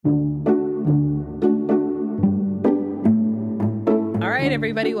right,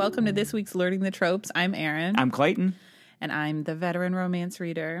 everybody. Welcome to this week's Learning the Tropes. I'm Erin. I'm Clayton. And I'm the veteran romance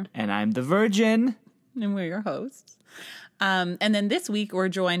reader. And I'm the virgin. And we're your hosts. And then this week, we're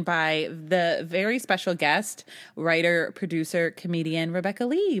joined by the very special guest, writer, producer, comedian, Rebecca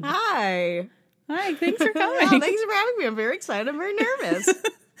Lieb. Hi. Hi, thanks for coming. Oh, thanks for having me. I'm very excited. I'm very nervous.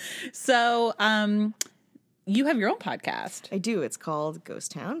 So, you have your own podcast. I do. It's called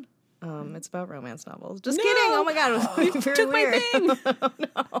Ghost Town. It's about romance novels. Just kidding. Oh my God. It was very Took weird. my thing.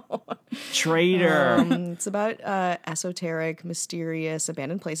 No. Traitor. It's about esoteric, mysterious,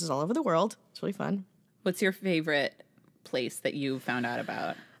 abandoned places all over the world. It's really fun. What's your favorite place that you found out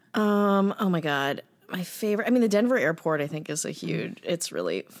about? Oh my God. My favorite, the Denver airport, I think, is it's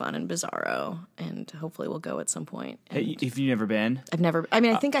really fun and bizarro, and hopefully we'll go at some point. And If you've never been, I've never,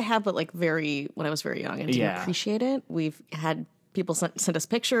 I think I have, but when I was very young and didn't Yeah. appreciate it. We've had people send us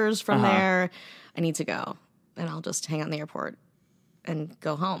pictures from there. I need to go, and I'll just hang out in the airport and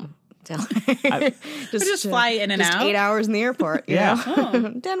go home. Just fly in and just out? 8 hours in the airport. You Yeah.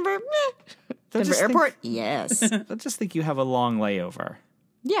 know? Denver, Denver just airport, yes. I just think you have a long layover.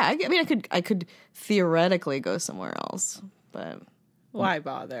 Yeah, I could theoretically go somewhere else, but Why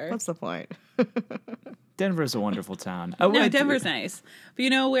bother? what's the point? Denver's a wonderful town. No, Denver's nice. But you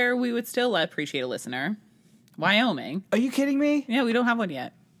know where we would still appreciate a listener? Wyoming. Are you kidding me? Yeah, we don't have one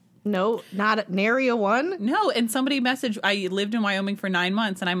yet. No, not nary a one. No, and somebody messaged, I lived in Wyoming for 9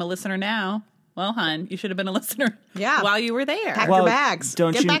 months and I'm a listener now. Well, hon, you should have been a listener while you were there. Pack your bags.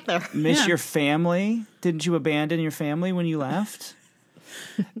 Don't Get you back there. miss Yeah. your family? Didn't you abandon your family when you left?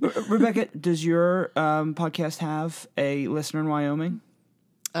 Rebecca, does your podcast have a listener in Wyoming?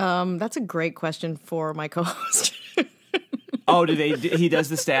 That's a great question for my co-host. Oh, he does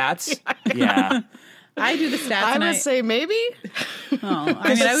the stats? Yeah. I do the stats. I and would say maybe. I would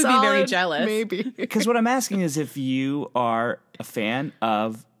be very Solid jealous. Maybe. Because what I'm asking is if you are a fan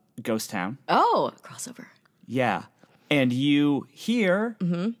of Ghost Town. Oh, crossover. Yeah. And you hear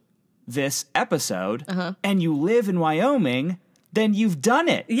this episode and you live in Wyoming, then you've done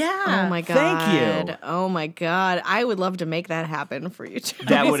it. Yeah. Oh my God. Thank you. Oh my God. I would love to make that happen for you too.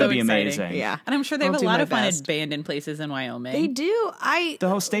 That would so be exciting. amazing. Yeah. And I'm sure they have I'll a do lot my of fun best. abandoned places in Wyoming. They do. The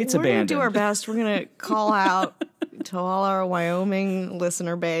whole state's We're abandoned. gonna do our best. We're gonna call out to all our Wyoming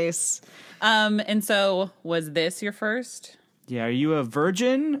listener base. And so was this your first? Yeah. Are you a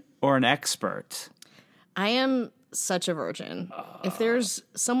virgin or an expert? I am such a virgin. If there's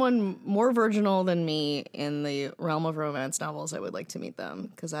someone more virginal than me in the realm of romance novels, I would like to meet them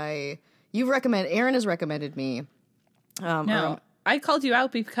because Erin has recommended me. No. I called you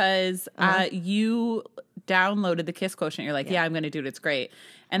out because you downloaded the Kiss Quotient. You're like, yeah, I'm going to do it. It's great.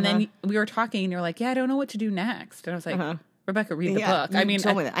 And then we were talking and you're like, yeah, I don't know what to do next. And I was like, Rebecca, read the book. You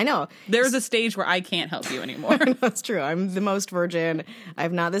told me that. I know. There's a stage where I can't help you anymore. That's true. I'm the most virgin.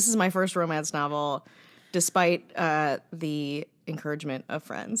 This is my first romance novel, despite the encouragement of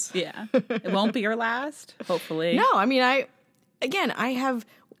friends. Yeah. It won't be your last, hopefully. No, I have,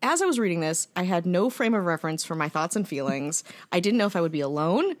 as I was reading this, I had no frame of reference for my thoughts and feelings. I didn't know if I would be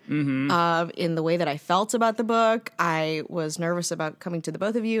alone in the way that I felt about the book. I was nervous about coming to the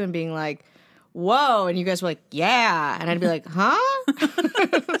both of you and being like, whoa, and you guys were like, yeah. And I'd be like, huh?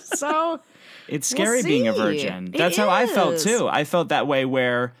 So It's scary We'll being a see. virgin. It That's how I felt is. too. I felt that way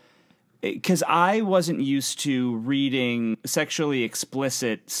because I wasn't used to reading sexually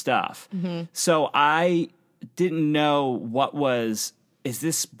explicit stuff. So I didn't know is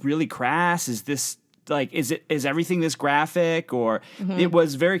this really crass? Is this is everything this graphic? Or it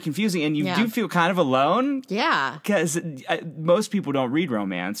was very confusing. And you do feel kind of alone. yeah. Because most people don't read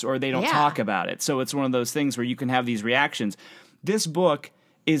romance or they don't Yeah. talk about it. So it's one of those things where you can have these reactions. This book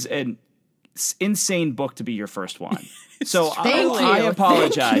is an insane book to be your first one. So Thank I you.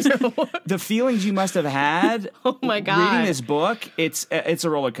 apologize. The feelings you must have had Oh my God. reading this book, it's a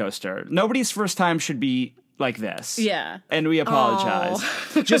roller coaster. Nobody's first time should be like this. Yeah. And we apologize.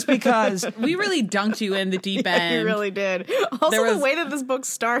 Just because We really dunked you in the deep end. You really did. Also, There was- the way that this book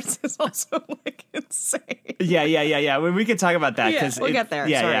starts is also insane. Yeah. We can talk about that Yeah, because we'll get there.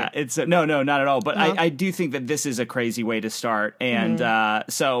 Yeah, Sorry. yeah. It's no, not at all. But I do think that this is a crazy way to start, and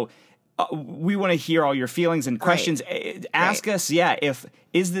so we want to hear all your feelings and questions. Ask us,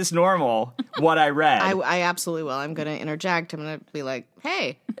 is this normal? What I read. I absolutely will. I'm going to interject. I'm going to be like,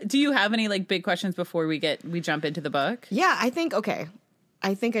 hey. Do you have any big questions before we jump into the book? Yeah, I think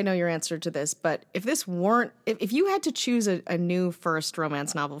I know your answer to this, but if you had to choose a new first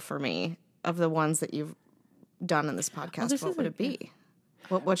romance novel for me of the ones that you've done in this podcast, what would it be?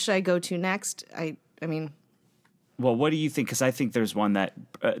 What should I go to next? I mean, Well, what do you think? Because I think there's one that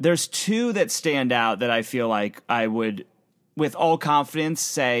there's two that stand out that I feel like I would with all confidence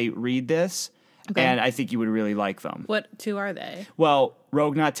say read this, and I think you would really like them. What two are they? Well,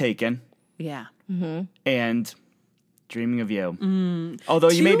 Rogue Not Taken Yeah. and Dreaming of You. Although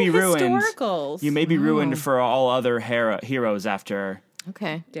you may be ruined. Historicals. You may be ruined for all other heroes after.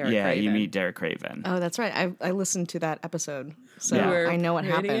 Okay. Derek you Craven. meet Derek Craven. Oh, that's right. I listened to that episode, so Yeah. You were I know what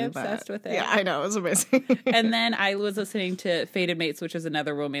pretty happened. obsessed with it. Yeah, I know. It was amazing. And then I was listening to Fated Mates, which is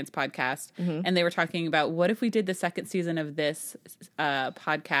another romance podcast, and they were talking about what if we did the second season of this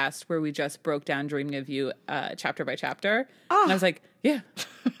podcast where we just broke down Dreaming of You chapter by chapter. And I was like, yeah,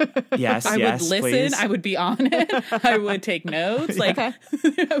 Yes, I would listen. please. I would be on it. I would take notes. Like I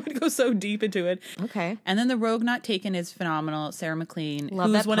would go so deep into it. Okay. And then the Rogue Not Taken is phenomenal. Sarah McLean, Love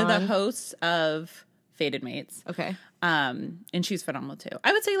who's that one of the pun. hosts of Fated Mates. Okay. And she's phenomenal too.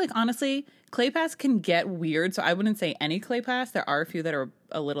 I would say, like, honestly, Clay Pass can get weird, so I wouldn't say any Clay Pass. There are a few that are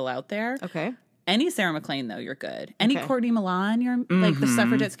a little out there. Okay. Any Sarah McLean, though, you're good. Any Okay. Courtney Milan, you're like the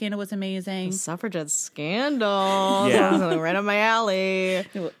suffragette scandal was amazing. Suffragette scandal. Yeah. That was right up my alley.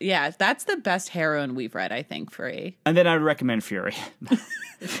 Yeah, that's the best heroine we've read, I think, Free. And then I would recommend Fury.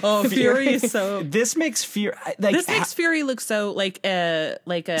 Oh, Fury is so. This makes Fury like This makes Fury look so like a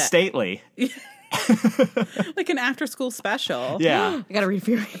stately. like an after school special. Yeah. I gotta read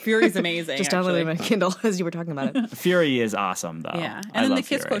Fury. Fury's amazing. Just actually. downloaded my Kindle as you were talking about it. Fury is awesome though. Yeah, I and then love the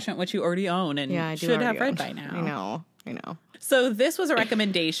Kiss Fury. Quotient, which you already own and Yeah, I do should already have read own. by now. I know. So this was a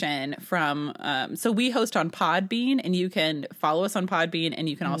recommendation from. So we host on Podbean, and you can follow us on Podbean, and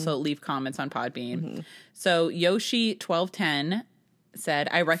you can also leave comments on Podbean. So Yoshi1210 said,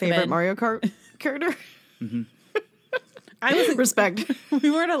 "I recommend." Favorite Mario Kart character? I was Respect. We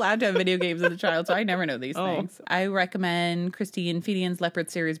weren't allowed to have video games as a child, so I never know these things. I recommend Christine Fedian's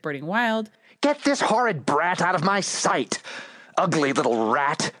Leopard series, Burning Wild. Get this horrid brat out of my sight! Ugly little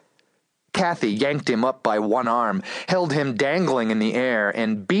rat! Kathy yanked him up by one arm, held him dangling in the air,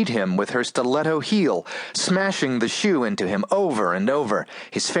 and beat him with her stiletto heel, smashing the shoe into him over and over.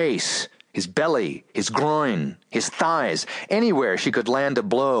 His face, his belly, his groin, his thighs, anywhere she could land a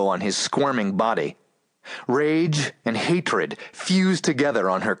blow on his squirming body. Rage and hatred fused together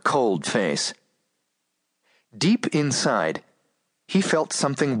on her cold face. Deep inside, he felt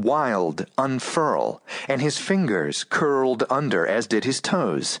something wild unfurl, and his fingers curled under, as did his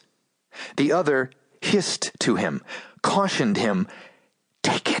toes. The other hissed to him, cautioned him,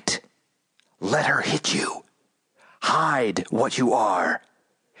 "Take it. Let her hit you. Hide what you are.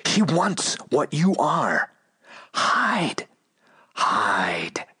 She wants what you are. Hide.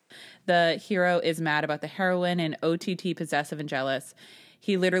 Hide." The hero is mad about the heroine and OTT possessive and jealous.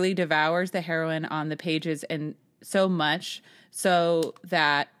 He literally devours the heroine on the pages, and so much so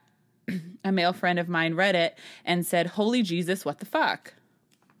that a male friend of mine read it and said, "Holy Jesus, what the fuck?"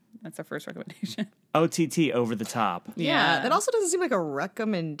 That's our first recommendation. OTT over the top. Yeah. That also doesn't seem like a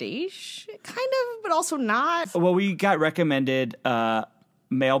recommendation, kind of, but also not. Well, we got recommended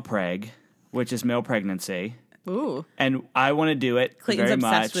male preg, which is male pregnancy. Ooh. And I want to do it Clayton's very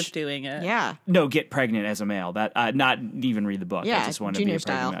obsessed much. with doing it. Yeah. No, get pregnant as a male. That not even read the book. Yeah, I just want to be junior a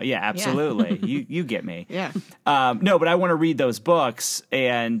pregnant style. male. Yeah, absolutely. you get me. Yeah. No, but I want to read those books,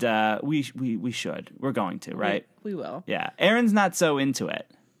 and we should. We're going to, right? We will. Yeah. Erin's not so into it.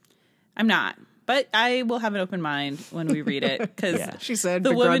 I'm not. But I will have an open mind when we read it because Yeah. She said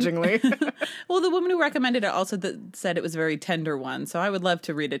The woman- begrudgingly. well, the woman who recommended it also said it was a very tender one. So I would love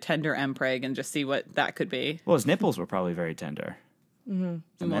to read a tender MPreg and just see what that could be. Well, his nipples were probably very tender. Some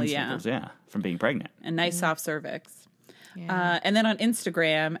Well, men's yeah. nipples, yeah, from being pregnant. A nice soft cervix. And then on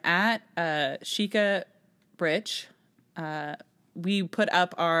Instagram at Shika Britch, we put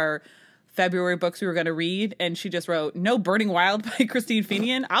up our February books we were going to read, and she just wrote, "No Burning Wild" by Christine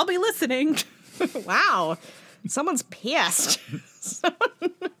Fenian. I'll be listening. Wow. Someone's pissed.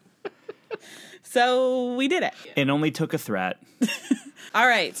 So we did it. It only took a threat. All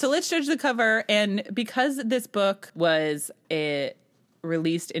right, so let's judge the cover. And because this book was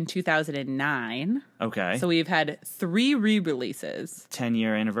released in 2009, Okay. so we've had 3 re-releases.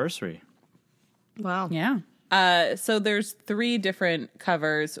 10-year anniversary. Wow. Yeah. So there's 3 different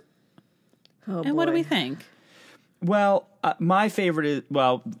covers. Oh, And what do boy. we think? Well, my favorite is,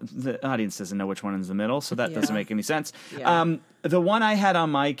 well, the audience doesn't know which one is the middle, so that doesn't Yeah. make any sense. Yeah. The one I had on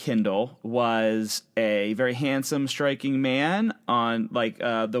my Kindle was a very handsome, striking man on like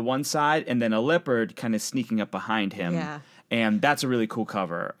the one side, and then a leopard kind of sneaking up behind him. Yeah. And that's a really cool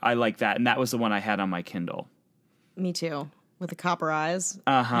cover. I like that, and that was the one I had on my Kindle. Me too. With the copper eyes.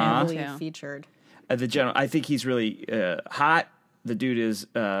 Uh-huh. Heavily Yeah. featured. I think he's really hot. The dude is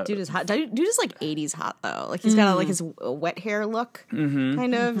Dude is hot. Dude is like 80s hot though. Like he's got like his wet hair look,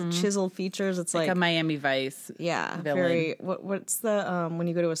 kind of chiseled features. It's like a Miami Vice. yeah, villain. very. What's the when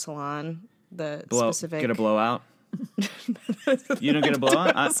you go to a salon, the specific get a blowout. You don't get a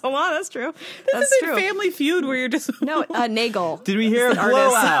blowout. salon. That's true. This That's is true. a Family Feud where you're just No, Nagel. Did we hear a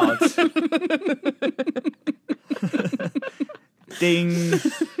blowout? Ding.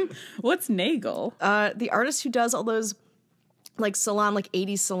 What's Nagel? The artist who does all those like salon, like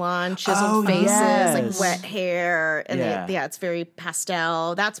 80s salon, chiseled Oh, faces, yes. like wet hair, and Yeah. it's very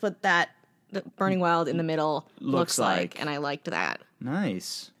pastel. That's what the Burning Wild in the middle looks like, and I liked that.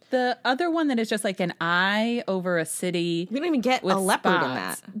 Nice. The other one that is just like an eye over a city. We don't even get with a leopard in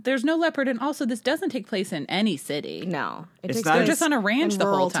spots. that. There's no leopard, and also this doesn't take place in any city. No, It's takes not- place just on a ranch in the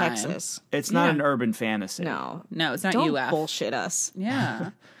whole rural time. Texas. It's not Yeah. an urban fantasy. No, No, it's not don't UF. bullshit us.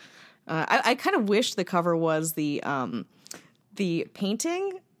 Yeah. I kind of wish the cover was the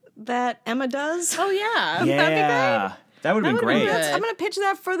painting that Emma does. Oh yeah. Yeah. That'd be great. That would have been That would've been great. good. I'm gonna pitch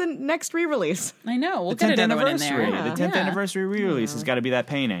that for the next re-release. I know. We'll The get 10th another one in anniversary. there. The 10th Yeah. anniversary re-release has got to be that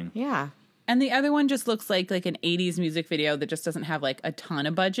painting. Yeah. And the other one just looks like an 80s music video that just doesn't have like a ton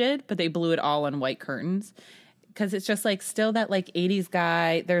of budget, but they blew it all on white curtains. Because it's just like still that like 80s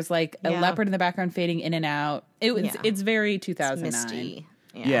guy. There's like a Yeah. leopard in the background fading in and out. It's very 2009. Misty.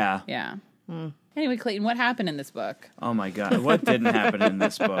 Yeah. Yeah. Anyway, Clayton, what happened in this book? Oh my God. What didn't happen in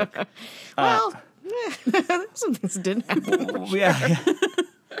this book? Well, some things didn't happen. Yeah.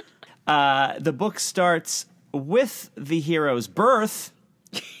 The book starts with the hero's birth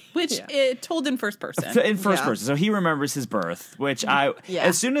Which it told in first person. in first Yeah. person. So he remembers his birth, which Yeah.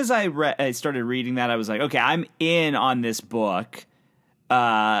 as soon as I started reading that, I was like, okay, I'm in on this book.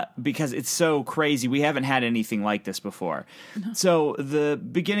 Because it's so crazy. We haven't had anything like this before. No. So the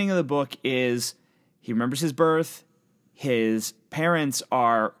beginning of the book is he remembers his birth. His parents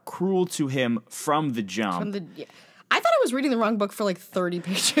are cruel to him from the jump. I thought I was reading the wrong book for like 30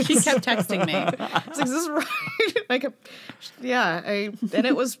 pages. She kept texting me. I was like, is this right? And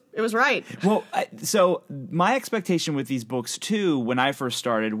it was right. Well, so my expectation with these books too, when I first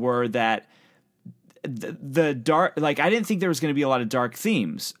started, were that the dark, like I didn't think there was going to be a lot of dark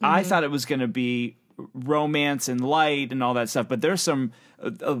themes. I thought it was going to be romance and light and all that stuff. But there's some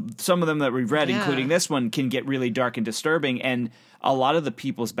of them that we've read, including this one, can get really dark and disturbing. And a lot of the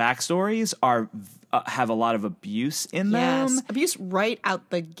people's backstories are have a lot of abuse in them. Yes. Abuse right out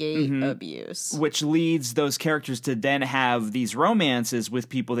the gate abuse. Which leads those characters to then have these romances with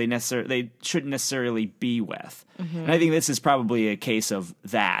people they shouldn't necessarily be with. And I think this is probably a case of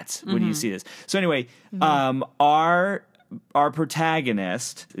that when you see this. So anyway, our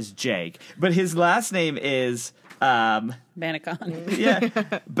protagonist is Jake, but his last name is Banacon.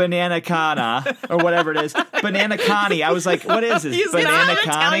 Banana Cana or whatever it is. Banana Connie. I was like, what is this? He's Banana not an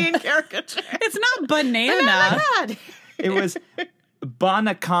Connie? Italian caricature. It's not banana. Oh my God. It was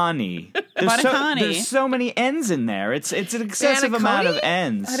Bonacani. Bonacani. There's so many N's in there. It's an excessive amount of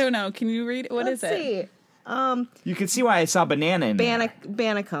N's. I don't know. Can you read it? What is Let's it? see. You can see why I saw banana in there.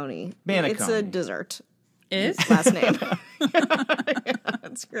 Banaconi. Banaconi. It's a dessert. Is? Last name.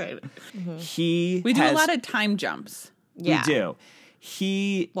 That's great. We do a lot of time jumps. Yeah. We do.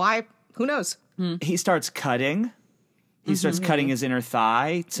 He Who knows? starts cutting. He starts cutting his inner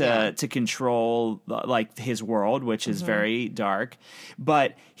thigh to control like his world, which is very dark.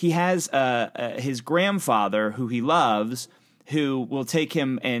 But he has his grandfather, who he loves, who will take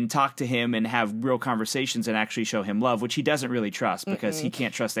him and talk to him and have real conversations and actually show him love, which he doesn't really trust because he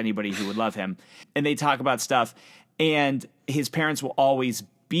can't trust anybody who would love him. And they talk about stuff, and his parents will always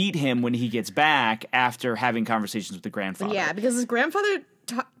beat him when he gets back after having conversations with the grandfather. Yeah, because his grandfather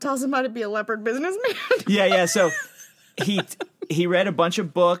tells him how to be a leopard businessman. Yeah. So he read a bunch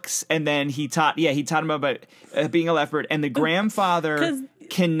of books, and then he taught him about being a leopard. And the grandfather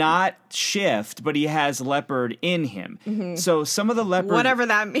cannot shift, but he has leopard in him. So some of the leopard, Whatever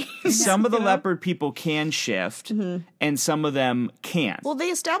that means. some of the leopard people can shift, and some of them can't. Well, they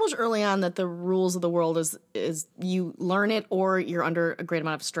establish early on that the rules of the world is you learn it or you're under a great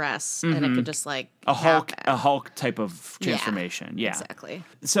amount of stress, and it could just like a happen. Hulk type of transformation. Yeah. Exactly.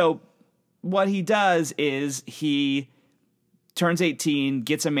 So what he does is he turns 18,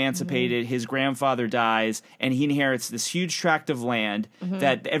 gets emancipated, his grandfather dies, and he inherits this huge tract of land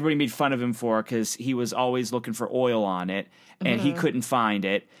that everybody made fun of him for because he was always looking for oil on it, and he couldn't find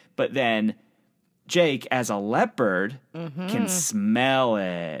it. But then Jake, as a leopard, can smell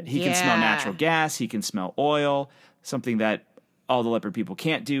it. He can smell natural gas, he can smell oil, something that all the leopard people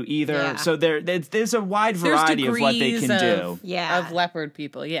can't do either. Yeah. So there's a wide variety of what they can do. Yeah. Of leopard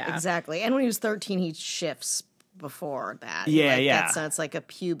people, yeah. Exactly. And when he was 13, he shifts before that. Yeah, like, yeah. So it's like a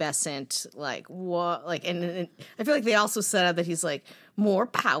pubescent, like what, like, and I feel like they also set up that he's like more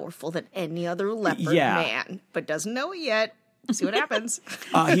powerful than any other leopard man, but doesn't know it yet. See what happens.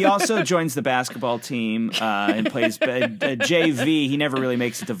 He also joins the basketball team and plays JV. He never really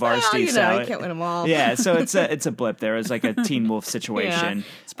makes it to varsity. Well, you can't win them all. Yeah, so it's a blip there. It's like a Teen Wolf situation. Yeah,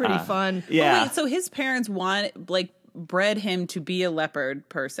 it's pretty fun. Yeah. Wait, so his parents bred him to be a leopard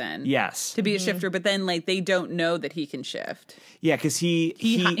person. Yes. To be a shifter, but then they don't know that he can shift. Yeah, because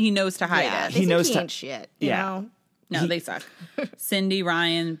He knows to hide Yeah, it. he knows he ain't shit. You know? No, they suck. Cindy,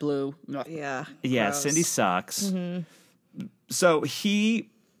 Ryan, Blue. Yeah. Yeah, gross. Cindy sucks. So he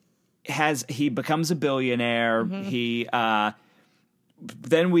becomes a billionaire. He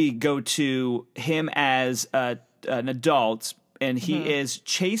then we go to him as an adult, and he is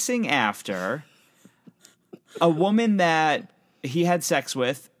chasing after a woman that he had sex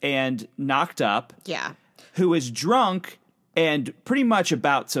with and knocked up. Yeah. Who is drunk and pretty much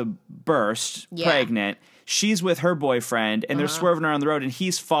about to burst, pregnant. She's with her boyfriend, and they're swerving around the road, and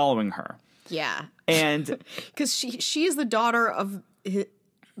he's following her. Yeah. And because she is the daughter of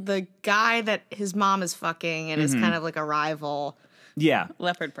the guy that his mom is fucking and is kind of like a rival. Yeah.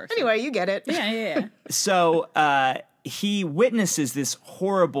 Leopard person. Anyway, you get it. Yeah. So he witnesses this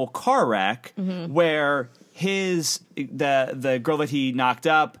horrible car wreck where the girl that he knocked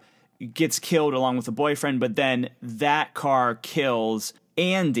up gets killed along with the boyfriend, but then that car kills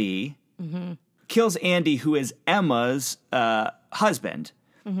Andy, who is Emma's husband.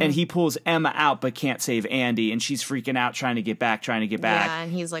 And he pulls Emma out but can't save Andy, and she's freaking out trying to get back. Yeah,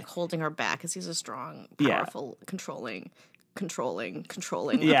 and he's like holding her back because he's a strong, powerful, controlling.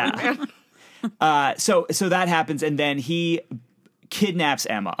 Yeah. So that happens, and then he kidnaps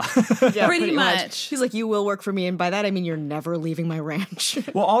Emma. Yeah, pretty much. He's like, you will work for me, and by that I mean you're never leaving my ranch.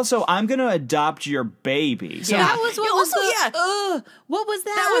 Well, also, I'm going to adopt your baby. So That was what was that?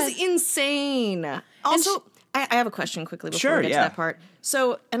 That was insane. Also, I have a question quickly before we get to that part.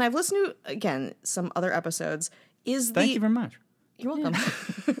 So, and I've listened to, again, some other episodes. Thank you very much. You're welcome.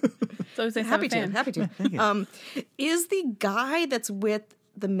 So Happy to. Is the guy that's with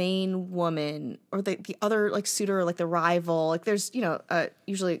the main woman or the other suitor, the rival, there's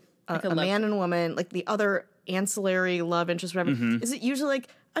usually a man and a woman, the other ancillary love interest, whatever. Is it usually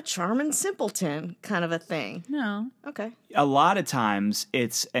a charming simpleton kind of a thing? No. Okay. A lot of times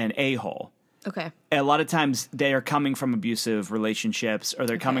it's an a-hole. Okay. A lot of times they are coming from abusive relationships or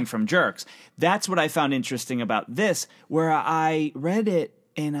they're coming from jerks. That's what I found interesting about this, where I read it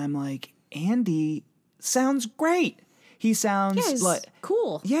and I'm like, Andy sounds great. He sounds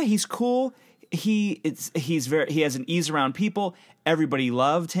cool. Yeah, he's cool. He has an ease around people. Everybody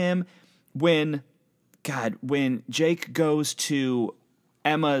loved him. When Jake goes to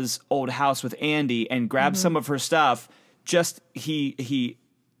Emma's old house with Andy and grabs some of her stuff, he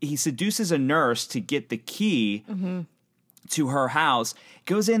seduces a nurse to get the key to her house,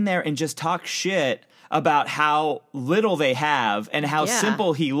 goes in there and just talks shit about how little they have and how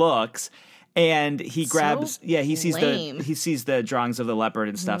simple he looks. And he grabs, he sees the drawings of the leopard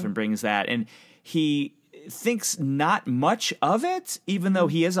and stuff and brings that. And he thinks not much of it, even though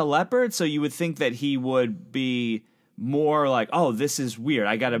he is a leopard. So you would think that he would be more like, oh, this is weird.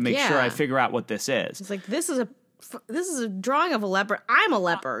 I got to make sure I figure out what this is. It's like, this is a drawing of a leopard. I'm a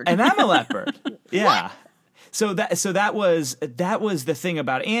leopard. And I'm a leopard. Yeah. What? So that was the thing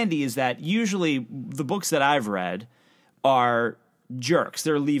about Andy, is that usually the books that I've read are jerks.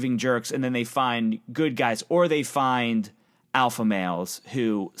 They're leaving jerks, and then they find good guys, or they find alpha males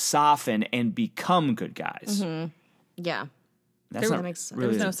who soften and become good guys. Yeah. That makes sense. There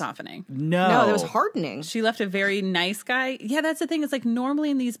was no softening. No, there was hardening. She left a very nice guy. Yeah, that's the thing. It's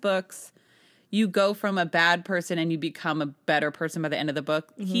normally in these books, you go from a bad person and you become a better person by the end of the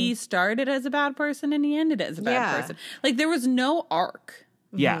book. He started as a bad person and he ended as a bad person. There was no arc.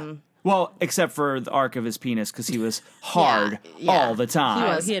 Yeah. Well, except for the arc of his penis, because he was hard all the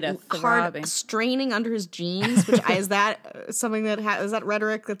time. He had a hard straining under his jeans. Which is that something that is that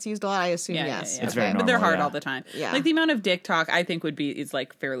rhetoric that's used a lot? I assume yes. It's very normal, but they're hard all the time. Yeah. The amount of dick talk I think is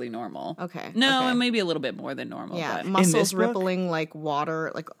fairly normal. Okay. No, and maybe a little bit more than normal. Yeah. But. Muscles rippling like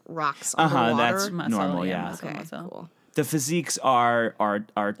water, like rocks underwater. That's normal. Yeah. Muscle. Cool. The physiques are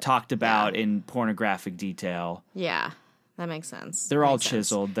talked about in pornographic detail. Yeah. That makes sense. They're all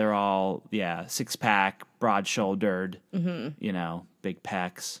chiseled. They're all, six-pack, broad-shouldered, big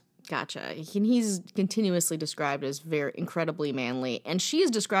pecs. Gotcha. And he's continuously described as very incredibly manly. And she is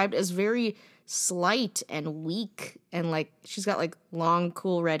described as very slight and weak. And, she's got, long,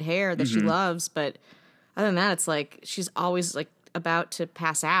 cool red hair that she loves. But other than that, it's she's always, about to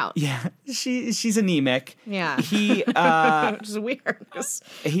pass out. Yeah, she's anemic. Yeah. He Which is weird.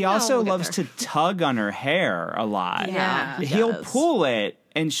 he also loves to tug on her hair a lot. Yeah, he He'll does. pull it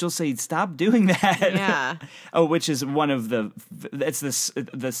and she'll say, "Stop doing that." Yeah. Oh, which is one of the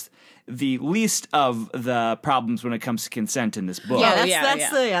the least of the problems when it comes to consent in this book. Well,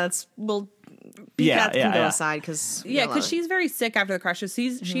 Yeah, that can go aside because she's very sick after the crash. So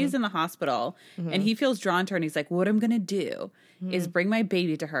she's in the hospital, and he feels drawn to her, and he's like, "What I'm gonna do is bring my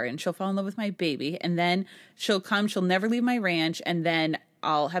baby to her, and she'll fall in love with my baby, and then she'll never leave my ranch, and then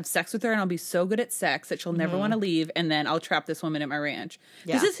I'll have sex with her, and I'll be so good at sex that she'll never want to leave, and then I'll trap this woman at my ranch."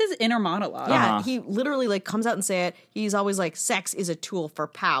 This is his inner monologue. Yeah, he literally like comes out and say it. He's always like, sex is a tool for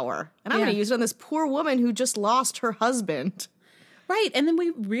power. And I'm going to use it on this poor woman who just lost her husband. Right, and then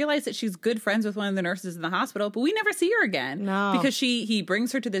we realize that she's good friends with one of the nurses in the hospital, but we never see her again. No. Because he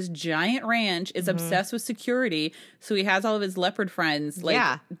brings her to this giant ranch, is obsessed with security, so he has all of his leopard friends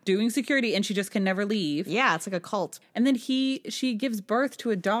doing security, and she just can never leave. Yeah, it's like a cult. And then she gives birth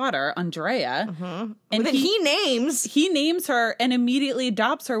to a daughter, Andrea, and then he names her and immediately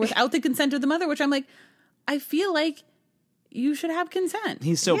adopts her without the consent of the mother, which I'm like, I feel like you should have consent.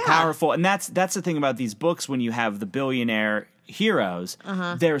 He's so powerful, and that's the thing about these books. When you have the billionaire heroes,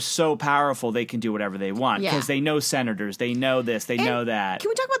 they're so powerful they can do whatever they want because they know senators, they know this, they know that. Can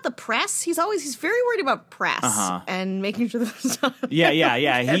we talk about the press? He's very worried about press and making sure that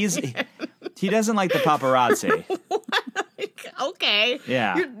Yeah. He doesn't like the paparazzi. Okay.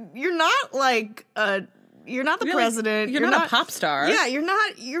 Yeah. You're not like you're not the president. You're not a pop star. Yeah, you're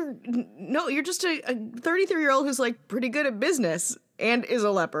not. You're just a 33-year-old who's like pretty good at business and is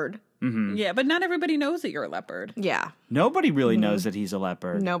a leopard. Mm-hmm. Yeah, but not everybody knows that you're a leopard. Yeah. Nobody really knows that he's a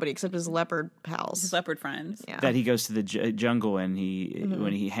leopard. Nobody except his leopard pals. His leopard friends. Yeah. That he goes to the jungle and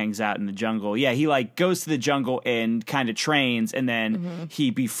when he hangs out in the jungle. Yeah, he like goes to the jungle and kind of trains, and then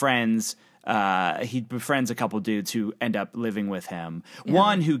he befriends a couple dudes who end up living with him.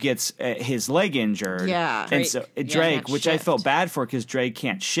 One who gets his leg injured. Yeah. And so Drake, which I felt bad for because Drake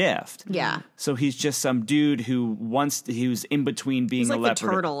can't shift. Yeah. So he's just some dude who's in between being He's like a leopard.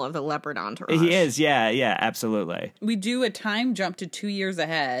 the turtle of the leopard entourage. He is, yeah, absolutely. We do a time jump to 2 years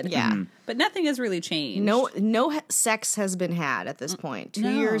ahead. Yeah. But nothing has really changed. No sex has been had at this point. 2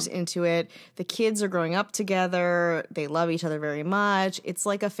 years into it, the kids are growing up together. They love each other very much. It's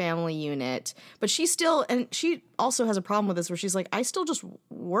like a family unit. But she also has a problem with this where she's like, I still just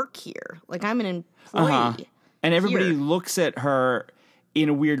work here. Like, I'm an employee. And everybody here. looks at her in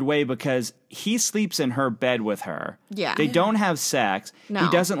a weird way because he sleeps in her bed with her. Yeah. They don't have sex. No. He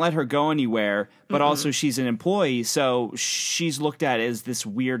doesn't let her go anywhere, but also she's an employee, so she's looked at as this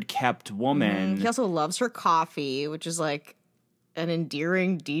weird kept woman. He also loves her coffee, which is like an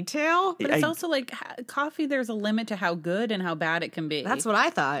endearing detail. But it's also like coffee, there's a limit to how good and how bad it can be. That's what I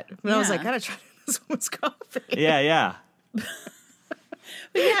thought. But I was like, gotta try this woman's coffee. Yeah. But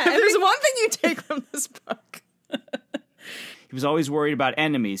If there's one thing you take from this book. He was always worried about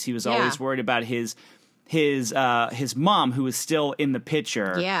enemies. He was always worried about his mom, who is still in the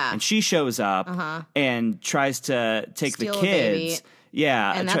picture. Yeah. And she shows up and tries to take Steal the a kids. baby.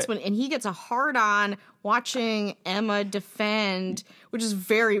 Yeah. And that's when he gets a hard on watching Emma defend, which is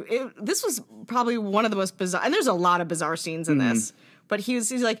this was probably one of the most bizarre, and there's a lot of bizarre scenes in this, but he's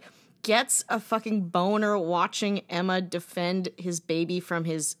like gets a fucking boner watching Emma defend his baby from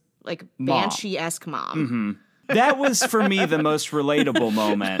his like banshee-esque mom. That was, for me, the most relatable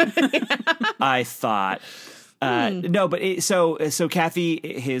moment, I thought. No, but so Kathy,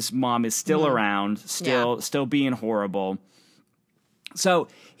 his mom, is still around, still being horrible. So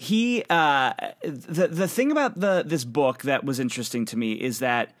he, the thing about this book that was interesting to me is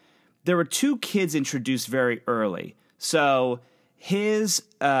that there were two kids introduced very early. So his,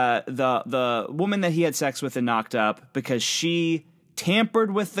 the woman that he had sex with and knocked up because she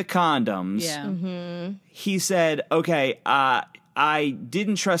tampered with the condoms. Yeah. He said, okay, I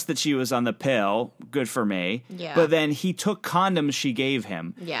didn't trust that she was on the pill. Good for me. Yeah. But then he took condoms she gave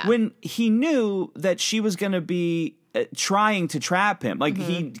him. Yeah. When he knew that she was going to be trying to trap him. Like,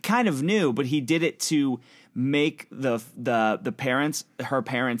 he kind of knew, but he did it to make her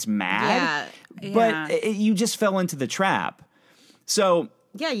parents mad. Yeah. But you just fell into the trap. So...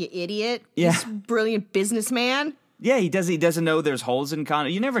 Yeah, you idiot. Yeah. You brilliant businessman. Yeah, he doesn't know there's holes in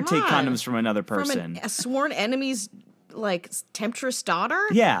condoms. You never take on. condoms from another person. From a sworn enemy's, like, temptress daughter?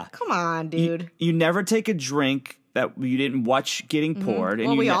 Yeah. Come on, dude. You never take a drink that you didn't watch getting poured. And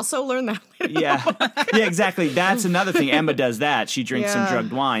Well, we also learned that later. Yeah. Yeah, exactly. That's another thing. Emma does that. She drinks some Yeah.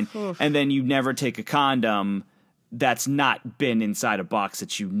 drugged wine. And then you never take a condom that's not been inside a box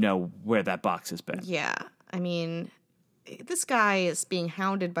that you know where that box has been. Yeah. I mean, this guy is being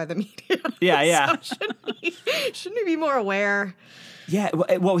hounded by the media. Yeah. So shouldn't he be more aware? Yeah.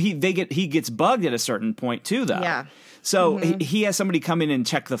 Well, he gets bugged at a certain point too, though. Yeah. So he has somebody come in and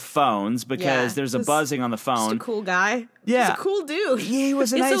check the phones because there's a buzzing on the phone. Just a cool guy. Yeah. Just a cool dude. Yeah, he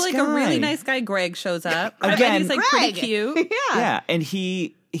was a nice guy. So a really nice guy, Greg, shows up. I bet Again, he's like Greg. pretty cute. Yeah, and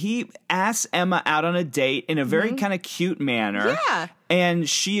he asks Emma out on a date in a very kind of cute manner. Yeah. And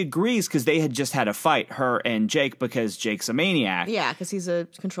she agrees because they had just had a fight, her and Jake, because Jake's a maniac. Yeah, because he's a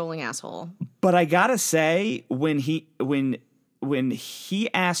controlling asshole. But I gotta say, when he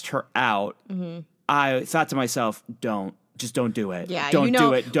asked her out, I thought to myself, don't do it. Yeah, don't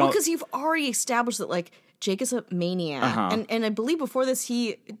do it. Don't. because you've already established that like Jake is a maniac, and I believe before this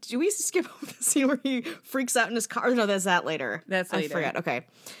do we skip over the scene where he freaks out in his car? No, that's that later. That's later. I forget. Okay,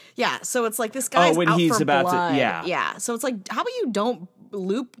 yeah. So it's like this guy's when out he's for about to- blood. yeah. So it's like, how about you don't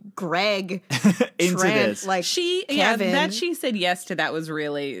loop Greg Into Trent, this. like Kevin. that she said yes to that was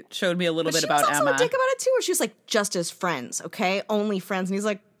really showed me a little bit She about was also Emma. a dick about it too, where she was like, just as friends, okay, only friends, and he's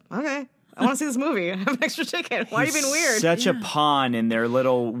like, okay. I want to see this movie. I have an extra ticket. Why are you being weird? Such a pawn in their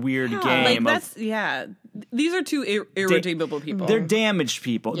little weird game. These are two irredeemable people. They're damaged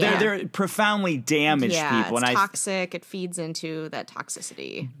people. Yeah. They're profoundly damaged people. It's And toxic. It feeds into that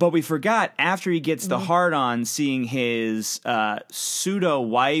toxicity. But we forgot, after he gets the hard on seeing his pseudo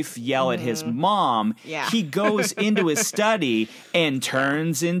wife yell at his mom, Yeah. he goes into his study and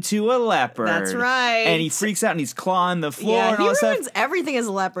turns into a leopard. That's right. And he freaks out and he's clawing the floor Yeah, and he all that ruins stuff. everything as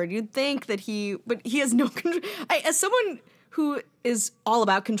a leopard. You'd think that but he has no control. As someone who is all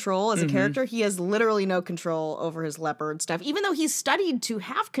about control as a character, he has literally no control over his leopard stuff, even though he's studied to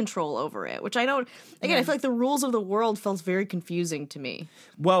have control over it, which I don't, again, I feel like the rules of the world felt very confusing to me.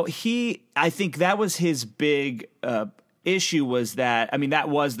 Well, I think that was his big issue, was that, I mean, that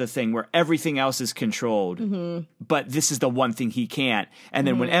was the thing where everything else is controlled, but this is the one thing he can't. And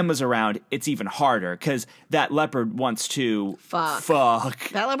then when Emma's around, it's even harder because that leopard wants to fuck.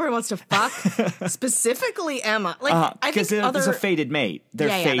 That leopard wants to fuck, specifically Emma. Like, I think there's a fated mate. They're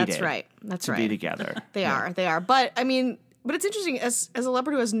fated. that's right. That's to right. be together. They are. But I mean, but it's interesting, as a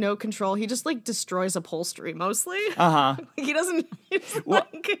leopard who has no control, he just like destroys upholstery mostly. He doesn't he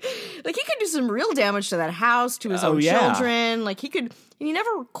could do some real damage to that house, to his own children. Like he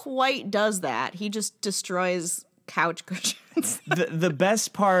never quite does that. He just destroys couch cushions. The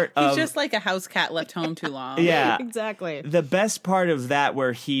best part of He's just like a house cat left home too long. yeah. Exactly. The best part of that,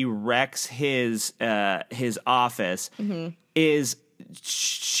 where he wrecks his office, is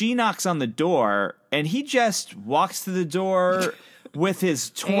she knocks on the door and he just walks to the door with his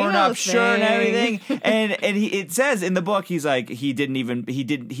torn up shirt and everything. And it says in the book, he's like, he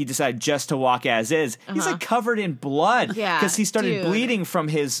decided just to walk as is. He's like covered in blood. Yeah, because he started dude. bleeding from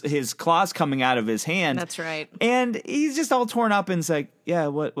his claws coming out of his hand. That's right. And he's just all torn up and it's like, yeah,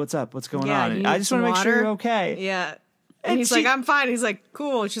 what's up? What's going on? you And need I just some want to make sure water? you're okay. Yeah. And And he's she- like, I'm fine. He's like,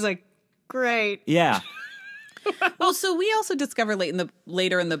 cool. She's like, great. Yeah. Well, so we also discover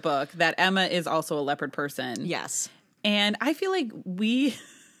later in the book that Emma is also a leopard person. Yes. And I feel like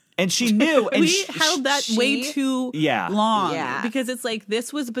And she knew. And we held that way too long. Yeah. Because it's like,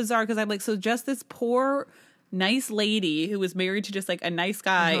 this was bizarre. Because I'm like, so just this poor, nice lady who was married to just like a nice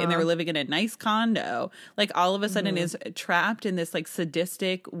guy and they were living in a nice condo, like all of a sudden is trapped in this like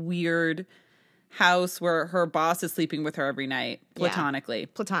sadistic, weird house where her boss is sleeping with her every night, platonically.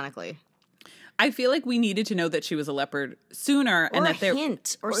 Platonically. I feel like we needed to know that she was a leopard sooner, Or and a that there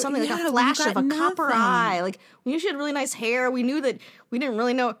hint, or something, yeah, like a we flash got of a copper nothing. eye. Like, we knew she had really nice hair. We knew that we didn't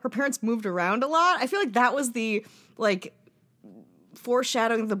really know her parents moved around a lot. I feel like that was the, like,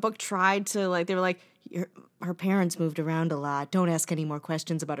 foreshadowing the book tried to, like, they were like, her parents moved around a lot. Don't ask any more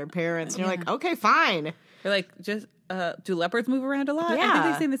questions about her parents. And you're like, okay, fine. They're like, just do leopards move around a lot? I think Yeah.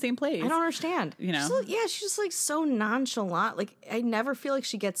 they stay in the same place. I don't understand. You know? She's just like so nonchalant. Like, I never feel like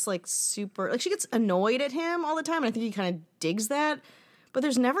she gets like super, like she gets annoyed at him all the time. And I think he kind of digs that. But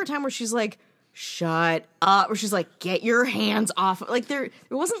there's never a time where she's like, shut up. Or she's like, get your hands off. Like there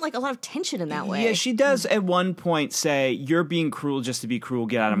wasn't like a lot of tension in that way. Yeah, she does at one point say, "You're being cruel just to be cruel.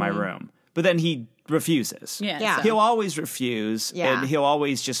 Get out of my room." But then he refuses. Yeah. So. He'll always refuse, Yeah. and he'll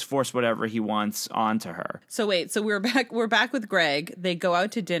always just force whatever he wants onto her. So wait, so we're back with Greg. They go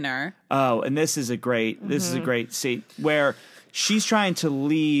out to dinner. Oh, and this is a great scene where she's trying to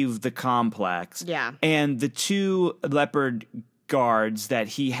leave the complex. Yeah. And the two leopard guards that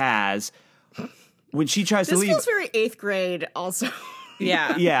he has, when she tries to This leave, feels very 8th grade also.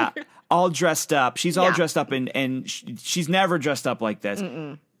 Yeah. yeah, all dressed up. She's all Yeah. dressed up, and she's never dressed up like this.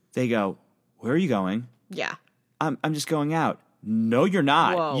 They go, "Where are you going?" Yeah. I'm just going out. no, you're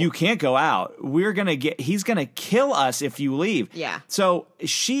not. Whoa. You can't go out. He's going to kill us if you leave. Yeah. So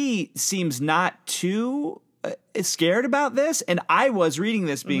she seems not too scared about this. And I was reading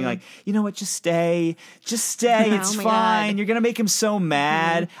this being like, you know what? Just stay. It's Oh my fine. God. You're going to make him so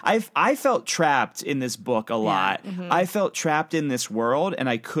mad. I felt trapped in this book a lot. I felt trapped in this world and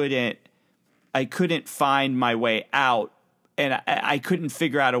I couldn't find my way out. And I couldn't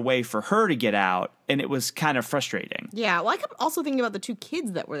figure out a way for her to get out, and it was kind of frustrating. Yeah, well, I kept also thinking about the 2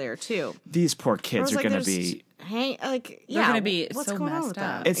 kids that were there too. These poor kids are going to be. They're gonna be what's so going on messed with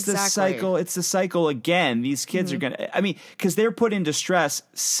up. that? It's the cycle. It's the cycle again. These kids are going to. I mean, because they're put into stress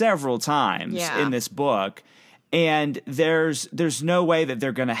several times in this book, and there's no way that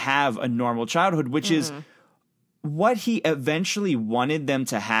they're going to have a normal childhood, which is what he eventually wanted them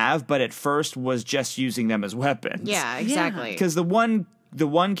to have, but at first was just using them as weapons. Yeah, exactly. Because the one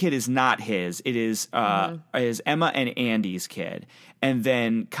kid is not his. It is is Emma and Andy's kid, and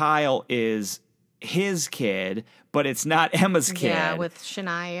then Kyle is his kid, but it's not Emma's kid. Yeah, with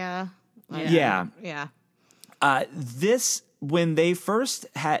Shania. Yeah. Yeah. When they first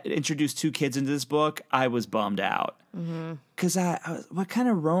had introduced 2 kids into this book, I was bummed out because what kind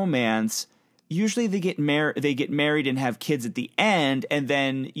of romance? Usually they get married and have kids at the end, and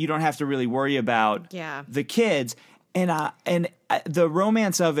then you don't have to really worry about the kids. And the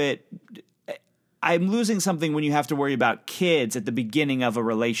romance of it, I'm losing something when you have to worry about kids at the beginning of a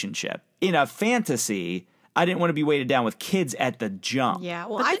relationship. In a fantasy, I didn't want to be weighted down with kids at the jump. Yeah,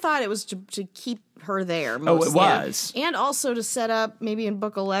 well, I thought it was to keep her there mostly. Oh, it was. And also to set up, maybe in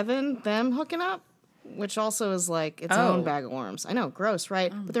book 11, them hooking up, which also is like its own bag of worms. I know, gross,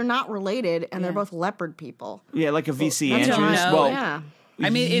 right? But they're not related, and they're both leopard people. Yeah, like a VC That's Andrews. what I- Well, yeah. I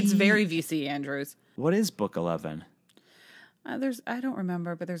mean, it's very VC Andrews. what is book 11? I don't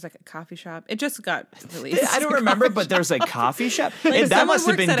remember, but there's like a coffee shop. It just got released. I don't remember, but there's a coffee shop. Like, And that someone must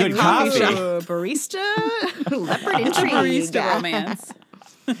have works been at a good coffee coffee. shop. Barista, leopard intrigue. Barista romance.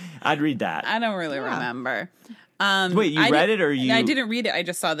 I'd read that. I don't really remember. Wait, you read it or you? I didn't read it. I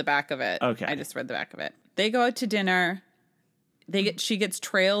just saw the back of it. Okay. I just read the back of it. They go out to dinner. She gets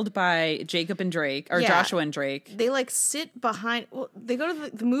trailed by Jacob and Drake, or Yeah. Joshua and Drake. They like sit behind. Well, they go to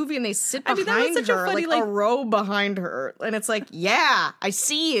the movie and they sit I behind mean, that was such a her, funny, like like- a row behind her, and it's like, yeah, I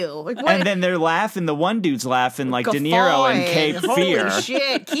see you. Like, what? And then they're laughing. The one dude's laughing like De Niro and Cape Guffawing. Fear, Holy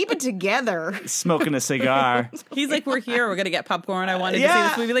shit! Keep it together. smoking a cigar. He's like, we're here. We're going to get popcorn. I wanted to see Yeah.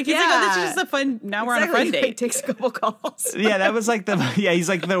 this movie. Like, he's like, oh, this is Yeah. just a fun, now we're on a Exactly. friend He date. takes a couple calls. Yeah, that was like he's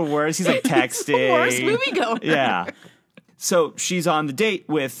like the worst. He's like texting. Worst moviegoer. Yeah. So she's on the date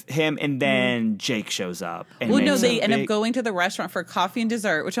with him, and then Jake shows up. And Well, no, makes they a end up big- going to the restaurant for coffee and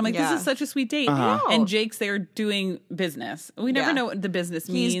dessert, which I'm like, Yeah. this is such a sweet date. Uh-huh. And Jake's there doing business. We never Yeah. know what the business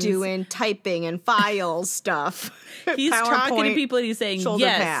means. He's doing typing and files stuff. He's talking to PowerPoint, people and he's saying, shoulder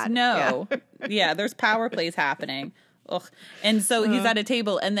yes, pad. no. Yeah, there's power plays happening. Ugh. And so he's at a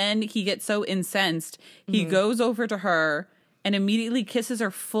table, and then he gets so incensed, he goes over to her and immediately kisses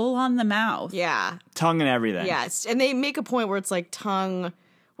her full on the mouth. Yeah. tongue and everything. Yes. And they make a point where it's like tongue,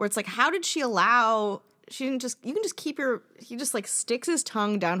 where it's like, how did she allow? She didn't just. You can just keep your. He just like sticks his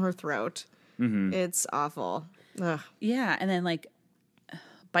tongue down her throat. It's awful. Ugh. Yeah, and then like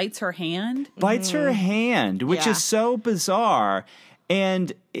bites her hand. Bites her hand, which Yeah. is so bizarre.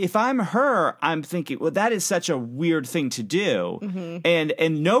 And if I'm her, I'm thinking, well, that is such a weird thing to do,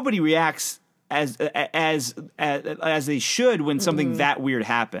 and nobody reacts as they should when something that weird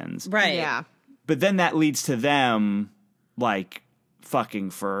happens. Right. Yeah. But then that leads to them like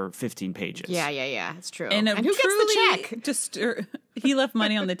fucking for 15 pages. Yeah. It's true. And, who gets the check? Just he left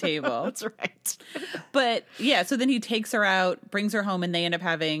money on the table. That's right. But yeah, so then he takes her out, brings her home, and they end up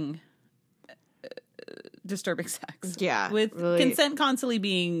having disturbing sex. Yeah, with really. consent constantly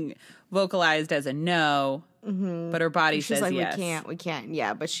being vocalized as a no, but her body She's says like, yes. we can't.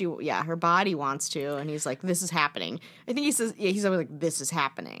 Yeah, but her body wants to, and he's like, this is happening. I think he says, he's always like, this is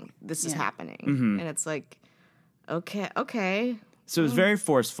happening. This is happening. And it's like, okay. So it was very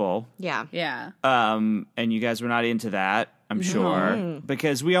forceful. Yeah. Yeah. And you guys were not into that, I'm sure,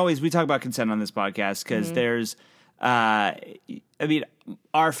 because we talk about consent on this podcast because there's, I mean,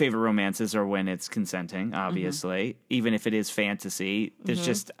 our favorite romances are when it's consenting, obviously, even if it is fantasy. There's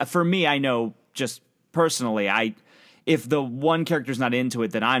just, for me, I know just personally, if the one character's not into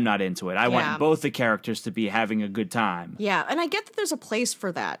it, then I'm not into it. I Yeah. want both the characters to be having a good time. Yeah, and I get that there's a place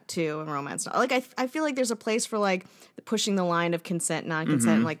for that too in romance. Like I feel like there's a place for like pushing the line of consent,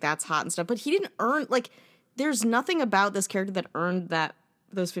 non-consent, and like that's hot and stuff. But he didn't earn like. There's nothing about this character that earned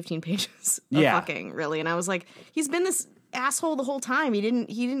those 15 pages of Yeah. fucking really. And I was like, he's been this asshole the whole time. He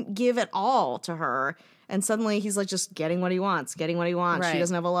didn't give at all to her, and suddenly he's like just getting what he wants. Right. She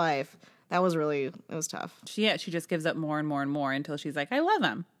doesn't have a life. It was tough. She just gives up more and more and more until she's like, I love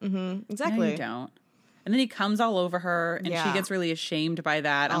him. Exactly. No, you don't. And then he comes all over her, and she gets really ashamed by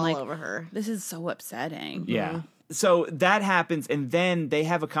that. I'm like, over her. This is so upsetting. Yeah. So that happens, and then they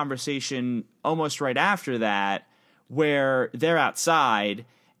have a conversation almost right after that where they're outside,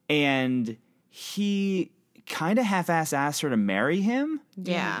 and he kind of half-ass asks her to marry him.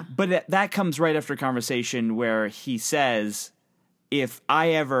 Yeah. But that comes right after a conversation where he says, if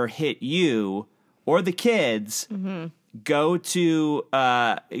I ever hit you or the kids, go to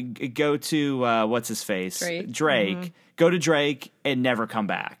what's his face? Drake. Go to Drake and never come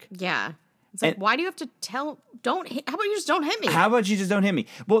back. Yeah. It's like, why do you have to tell? How about you just don't hit me? How about you just don't hit me?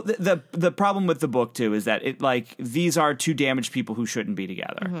 Well, the problem with the book too is that these are two damaged people who shouldn't be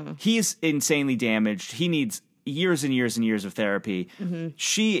together. He's insanely damaged. He needs years and years and years of therapy.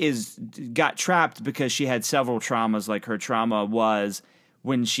 She got trapped because she had several traumas. Like, her trauma was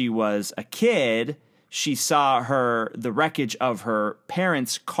when she was a kid, she saw the wreckage of her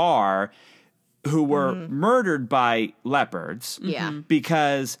parents' car, who were murdered by leopards. Yeah.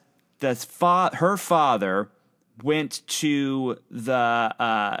 Because her father went to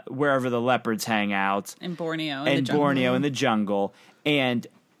the wherever the leopards hang out In Borneo. in the jungle, and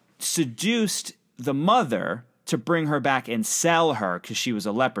seduced the mother to bring her back and sell her because she was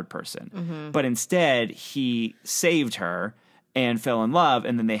a leopard person. But instead, he saved her and fell in love,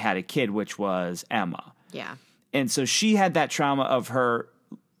 and then they had a kid, which was Emma. Yeah. And so she had that trauma of her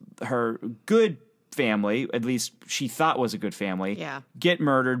good family, at least she thought was a good family, get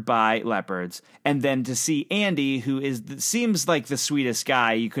murdered by leopards, and then to see Andy, who seems like the sweetest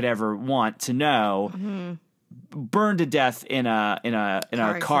guy you could ever want to know, burned to death in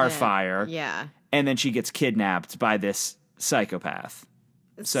a car fire. Yeah. And then she gets kidnapped by this psychopath.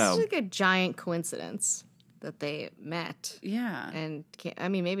 It's like a giant coincidence that they met. Yeah. And I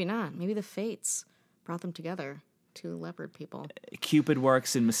mean, maybe not. Maybe the fates brought them together. Two leopard people. Cupid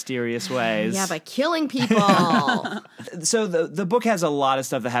works in mysterious ways. Yeah, by killing people. So the book has a lot of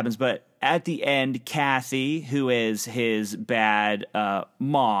stuff that happens, but at the end, Kathy, who is his bad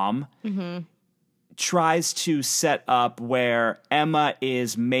mom, tries to set up where Emma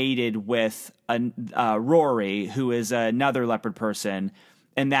is mated with Rory, who is another leopard person,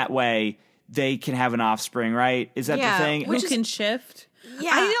 and that way they can have an offspring, right? Is that the thing? Who can shift.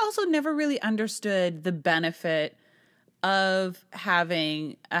 Yeah. I also never really understood the benefit of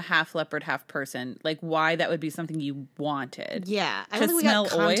having a half leopard, half person. Like, why that would be something you wanted. Yeah. I To don't think we got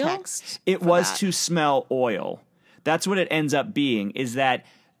smell oil? context It for was that. to smell oil. That's what it ends up being, is that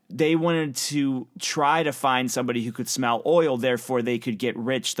they wanted to try to find somebody who could smell oil, therefore they could get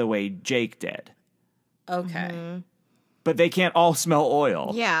rich the way Jake did. Okay. But they can't all smell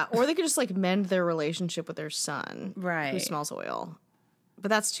oil. Yeah, or they could just like mend their relationship with their son, Right. who smells oil. But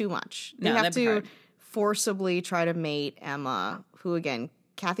that's too much. They No, have that'd be to hard. forcibly try to mate Emma, who again,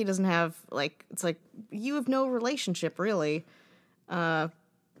 Kathy doesn't have like. It's like you have no relationship really to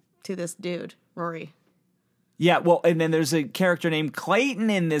this dude, Rory. Yeah, well, and then there's a character named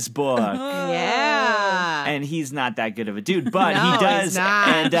Clayton in this book. Yeah, And he's not that good of a dude, but No, he he's does not.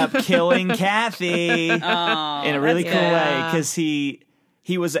 end up killing Kathy in a really cool way, because he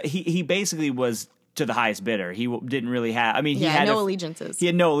basically was to the highest bidder. He didn't really have. I mean, he had no allegiances. He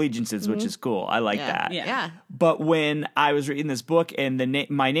had no allegiances, which is cool. I like that. Yeah. But when I was reading this book and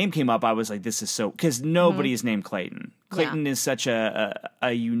my name came up, I was like, "This is so," because nobody is named Clayton. Clayton is such a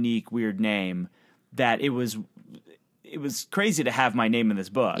unique, weird name that it was crazy to have my name in this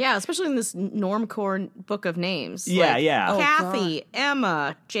book. Yeah, especially in this normcore book of names. Yeah, Like, yeah. Kathy,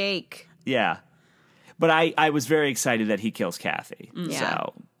 Emma, Jake. Yeah. But I was very excited that he kills Kathy. Yeah.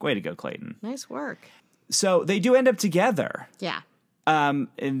 So, way to go, Clayton. Nice work. So, they do end up together Yeah.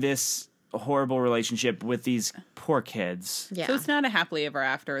 in this horrible relationship with these poor kids. Yeah. So it's not a happily ever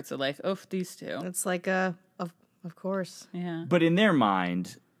after. It's like, these two. It's like of course. Yeah. But in their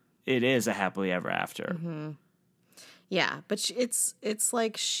mind, it is a happily ever after. Yeah, but it's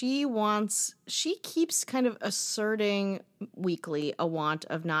like she keeps kind of asserting weekly a want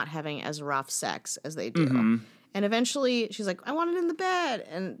of not having as rough sex as they do. And eventually she's like, I want it in the bed.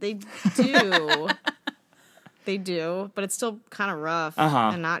 And they do. They do, but it's still kind of rough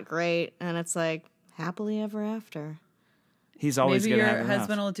and not great. And it's like, happily ever after. He's always Maybe going to your have enough.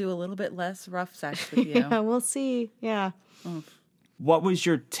 husband will do a little bit less rough sex with you. Yeah, we'll see. Yeah. What was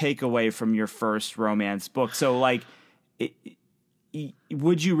your takeaway from your first romance book? So, like,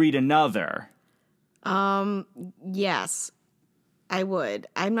 would you read another? Yes, I would.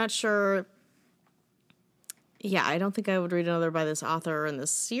 I'm not sure. Yeah, I don't think I would read another by this author in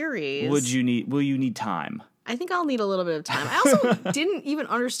this series. Will you need time? I think I'll need a little bit of time. I also didn't even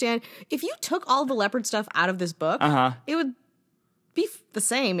understand, if you took all the leopard stuff out of this book, it would be the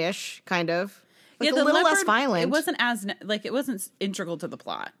same-ish, kind of. Like the a little less leopard, violent. It wasn't as it wasn't integral to the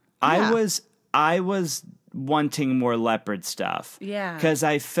plot. I was wanting more leopard stuff. Yeah. Because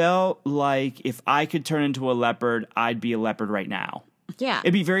I felt like if I could turn into a leopard, I'd be a leopard right now. Yeah.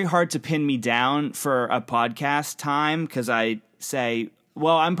 It'd be very hard to pin me down for a podcast time because I say,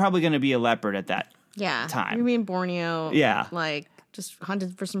 well, I'm probably going to be a leopard at that time. You're in Borneo. Yeah. Like, just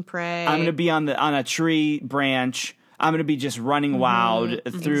hunted for some prey. I'm going to be on a tree branch. I'm going to be just running wild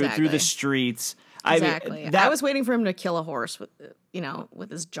through the streets. Exactly. I was waiting for him to kill a horse with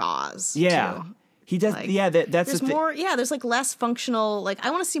his jaws. Yeah. Too. He does. Like, that's there's the thing. more. Yeah, there's like less functional. Like,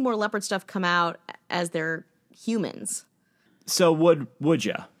 I want to see more leopard stuff come out as they're humans. So would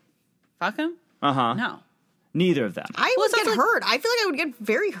you? Fuck him? No. Neither of them. I would get hurt. I feel like I would get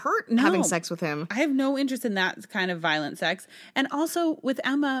very hurt having sex with him. I have no interest in that kind of violent sex. And also with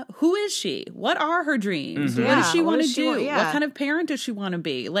Emma, who is she? What are her dreams? What does she want to do? What kind of parent does she want to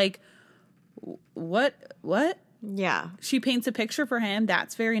be? Like, what? Yeah. She paints a picture for him.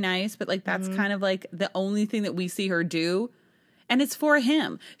 That's very nice. But like, that's kind of like the only thing that we see her do. And it's for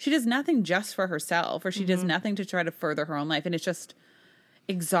him. She does nothing just for herself, or she does nothing to try to further her own life. And it's just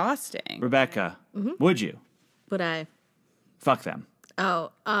exhausting. Rebecca, would you? Would I? Fuck them.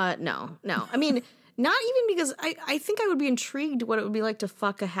 Oh, no. I mean, not even because I think I would be intrigued what it would be like to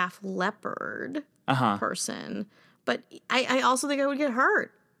fuck a half leopard person. But I also think I would get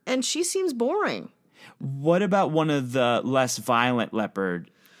hurt. And she seems boring. What about one of the less violent leopard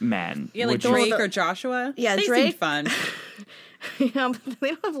men? Yeah, like Drake or Joshua? Yeah, they Drake. seem fun. Yeah, but they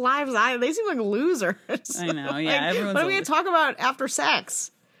don't have lives either. They seem like losers. I know, yeah. Like, what are we going to talk about after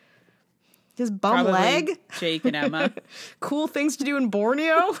sex? His bum Probably leg? Jake and Emma. Cool things to do in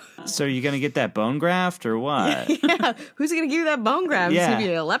Borneo? So are you going to get that bone graft or what? Yeah. Who's going to give you that bone graft? Yeah. Is it going to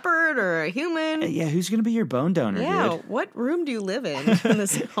be a leopard or a human? Yeah, who's going to be your bone donor, Yeah. dude? What room do you live in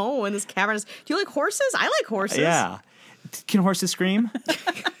this home, in this cavern? Do you like horses? I like horses. Yeah. Can horses scream?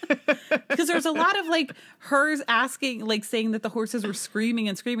 Because there's a lot of like hers asking, like saying that the horses were screaming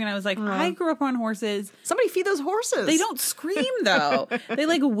and screaming. I was like, I grew up on horses. Somebody feed those horses. They don't scream though. They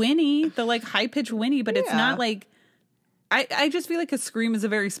like whinny, the like high pitched whinny, but it's not like. I just feel like a scream is a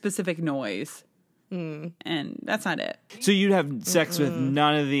very specific noise, and that's not it. So you'd have sex with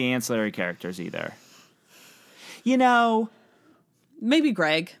none of the ancillary characters either. You know, Maybe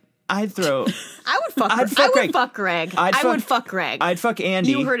Greg. I'd throw. I would fuck. I'd fuck I would Greg. fuck Greg. I'd I fuck- would fuck Greg. I'd fuck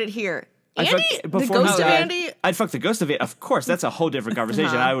Andy. You heard it here. I'd Andy, fuck- the before ghost he of died. Andy. I'd fuck the ghost of Andy. Of course, that's a whole different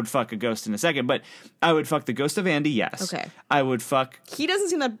conversation. I would fuck a ghost in a second, but I would fuck the ghost of Andy. Yes. Okay. I would fuck. He doesn't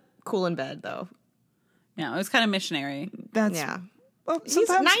seem that cool in bed though. Yeah, it was kind of missionary. That's Yeah. Well, He's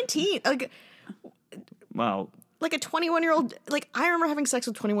sometimes. 19. Well, Like a 21-year-old. Like, I remember having sex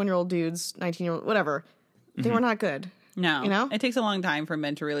with 21-year-old dudes, 19-year-old, whatever. They were not good. No, You know? it takes a long time for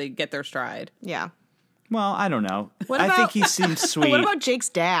men to really get their stride. Yeah. well, I don't know. What I think about- he seems sweet. What about Jake's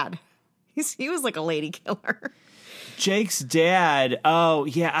dad? He was like a lady killer. Jake's dad? Oh,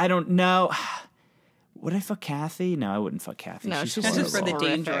 yeah. I don't know. Would I fuck Kathy? No, I wouldn't fuck Kathy. No, she's she's That's just for the horrible.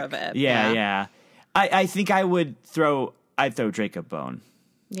 danger Horrific. of it. Yeah. I think I would I'd throw Drake a bone.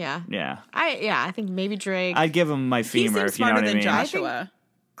 Yeah. Yeah. I think maybe Drake. I'd give him my He femur, seems if you know smarter what I than mean. Joshua.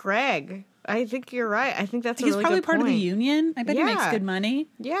 Greg. I think you're right. I think that's a He's really probably good part of the point. union. I bet he makes Yeah. good money.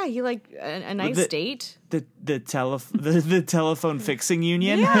 Yeah, he like a nice The- date. The telephone fixing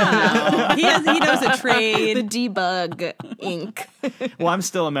union. He knows a trade. The Debug Inc. Well, I'm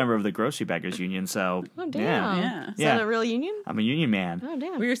still a member of the Grocery Baggers Union, so Oh damn. Yeah. Is Yeah. that a real union? I'm a union man. Oh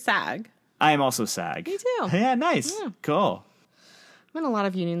damn. We're SAG. I am also SAG. Me too. Yeah, nice. Cool. I'm in a lot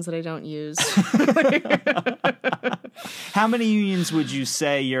of unions that I don't use. How many unions would you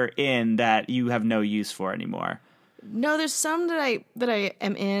say you're in that you have no use for anymore? No, there's some that I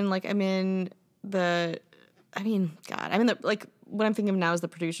am in. Like I'm in the. I'm in the like. What I'm thinking of now is the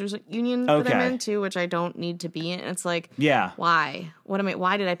producers union that I'm Okay. in too, which I don't need to be in. It's like, Yeah. why?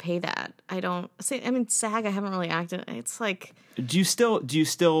 Why did I pay that? I don't say. I mean, SAG. I haven't really acted. It's like, Do you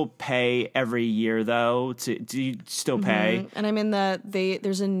still pay every year though? Do you still pay? and I'm in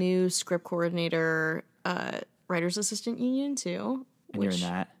there's a new script coordinator, writer's assistant union too. And you're in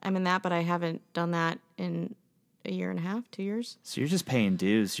that. I'm in that, but I haven't done that in a year and a half, 2 years. So you're just paying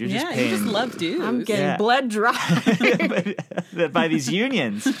dues. You're just Yeah, paying you just love dudes. I'm getting Yeah. blood dry. by these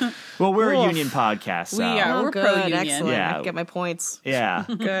unions. Well, we're a union podcast, so We are. Oh, We're good, pro-union. excellent. Yeah. I get my points. Yeah.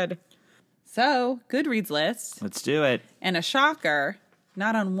 Good. So, Goodreads list, Let's do it. and a shocker,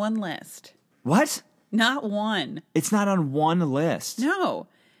 not on one list. What? Not one. It's not on one list. No.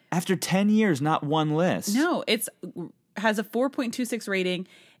 After 10 years, not one list. No, it's has a 4.26 rating.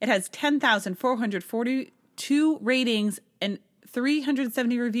 It has 10,442 ratings and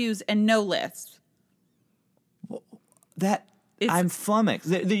 370 reviews and no lists. I'm flummoxed.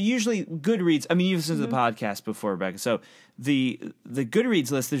 They're usually Goodreads. I mean, you've listened to the podcast before, Rebecca. So the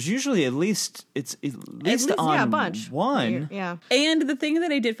Goodreads list, there's usually at least on a bunch. One. Yeah. And the thing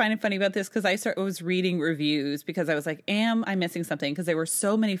that I did find funny about this, because I was reading reviews because I was like, am I missing something? Because there were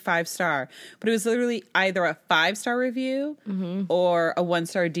so many 5-star, but it was literally either a 5-star review or a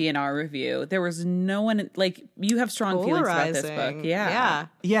 1-star DNR review. There was no one, like, you have strong feelings about this book. Yeah.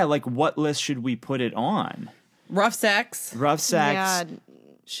 Yeah, like what list should we put it on? Rough sex. Yeah.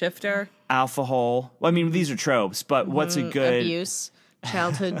 Shifter. Alcohol. Well, I mean, these are tropes, but what's a good... Abuse.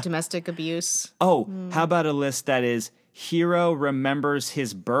 Childhood domestic abuse. Oh, how about a list that is hero remembers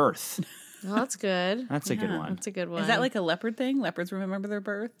his birth? Oh, that's good. That's a good one. That's a good one. Is that like a leopard thing? Leopards remember their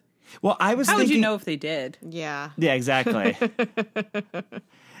birth? Well, I was How thinking... would you know if they did? Yeah. Yeah, exactly.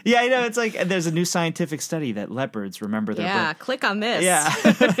 Yeah, it's like there's a new scientific study that leopards remember their birth. Click on this. Yeah.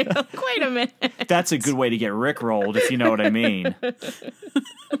 Wait a minute. That's a good way to get rickrolled, if you know what I mean.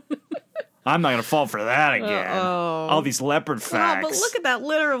 I'm not going to fall for that again. All these leopard facts. Oh, but look at that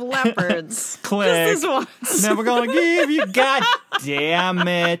litter of leopards. Click. Just this once. Never going to give you. God damn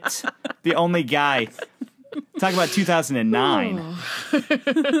it. The only guy. Talk about 2009.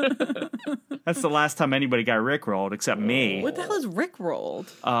 That's the last time anybody got rickrolled except me. What the hell is rickrolled?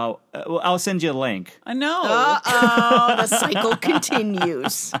 Well, I'll send you a link. I know. Uh-oh, the cycle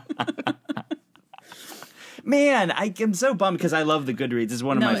continues. Man, I am so bummed because I love the Goodreads. It's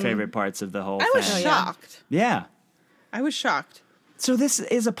one of my favorite parts of the whole I thing. was shocked. Yeah. I was shocked. So this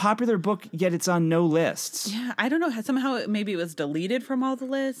is a popular book, yet it's on no lists. Yeah, I don't know. Somehow maybe it was deleted from all the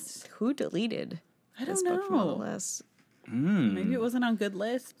lists. Who deleted I this don't book from all the know. lists? Maybe it wasn't on good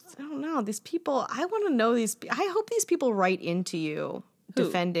lists. I don't know. These people, I want to know these. I hope these people write into you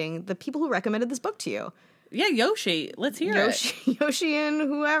defending the people who recommended this book to you. Yeah, Yoshi. Let's hear it. Yoshi and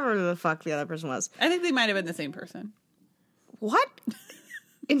whoever the fuck the other person was. I think they might have been the same person. What?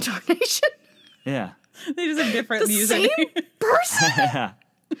 Incarnation? Yeah. They just have different The music. same person? Yeah.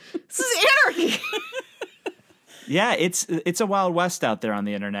 This is anarchy. Yeah, it's a wild west out there on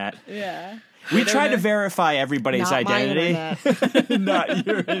the internet. Yeah. We try to verify everybody's Not my identity. internet. Not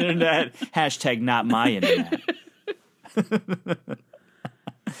your internet. Hashtag not my internet.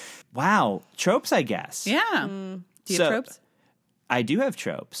 Wow. Tropes, I guess. Yeah. Do you So- have tropes? I do have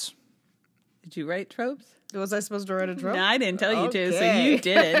tropes. Did you write tropes? Was I supposed to write a trope? No, I didn't tell you to, so Okay. you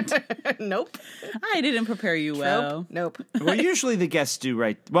didn't. Nope. I didn't prepare you well. Nope. Well, usually the guests do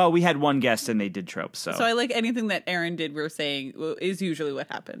write. Well, we had one guest and they did tropes. So So I like anything that Aaron did. We're saying is usually what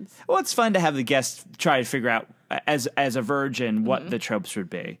happens. well, it's fun to have the guests try to figure out as a virgin what the tropes would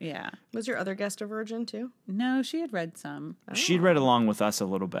be. Yeah. Was your other guest a virgin too? No, she had read some. She'd read along with us a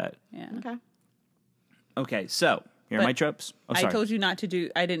little bit. Yeah. Okay. Okay, so here are But my tropes. Oh, I sorry. told you not to do.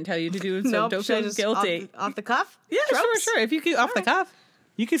 I didn't tell you to do it, so Nope. don't Should I feel just guilty. Off the cuff? Yeah, Tropes? sure. If you keep off the cuff.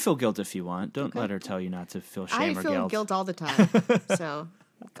 You can feel guilt if you want. Don't let her tell you not to feel shame I or feel guilt. guilt all the time. So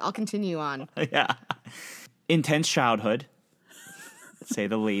I'll continue on. Yeah. Intense childhood, say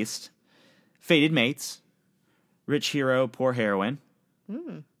the least. Fated mates. Rich hero, poor heroine.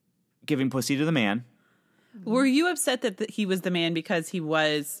 Giving pussy to the man. Were you upset that he was the man because he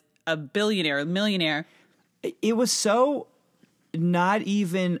was a billionaire, a millionaire? It was so not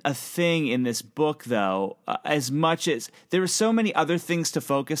even a thing in this book, though, as much as there were so many other things to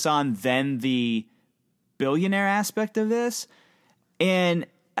focus on than the billionaire aspect of this. And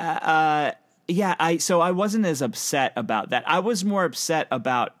so I wasn't as upset about that. I was more upset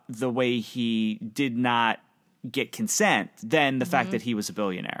about the way he did not get consent than the fact that he was a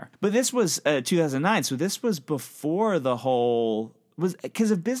billionaire. But this was 2009, so this was before the whole... Because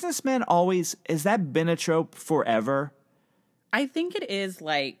have businessmen always... Has that been a trope forever? I think it is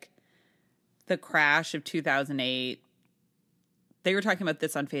like the crash of 2008. They were talking about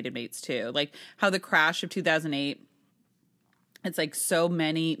this on Fated Mates too. Like how the crash of 2008, it's like so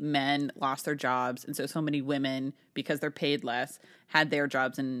many men lost their jobs. And so many women, because they're paid less, had their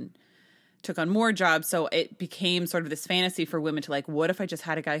jobs and took on more jobs. So it became sort of this fantasy for women to like, what if I just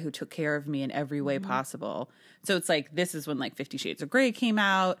had a guy who took care of me in every way possible? So it's like, this is when like 50 Shades of Grey came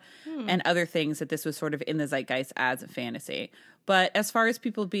out and other things that this was sort of in the zeitgeist as a fantasy. But as far as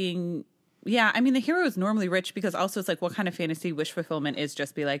people being, yeah, I mean, the hero is normally rich because also it's like, what kind of fantasy wish fulfillment is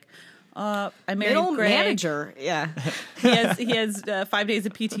just be like, I married Middle Greg. manager. Yeah. He has 5 days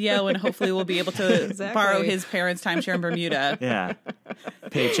of PTO and hopefully we'll be able to Exactly. borrow his parents' timeshare in Bermuda. Yeah.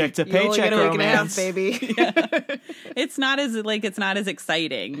 Paycheck to You only paycheck get a week and a half, romance. baby. It's not as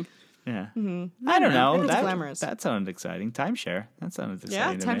exciting. Yeah. I don't know. It's glamorous. That sounded exciting. Timeshare. That sounded exciting.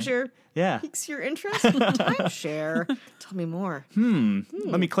 Yeah, to me. timeshare Yeah. piques your interest. Timeshare. Tell me more.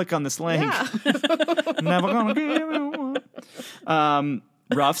 Let me click on this link. Yeah. Never gonna give you one.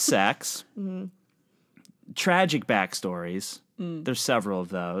 Rough sex. Tragic backstories. There's several of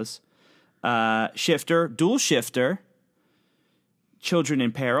those. Shifter, dual shifter. Children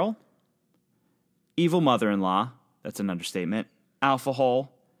in peril. Evil mother-in-law. That's an understatement. Alpha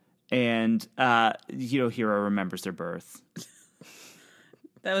hole. And, Hero remembers their birth.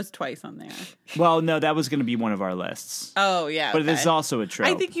 That was twice on there. Well, no, that was going to be one of our lists. Oh, yeah. But it is okay. also a trope.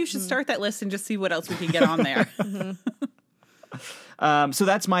 I think you should start that list and just see what else we can get on there. So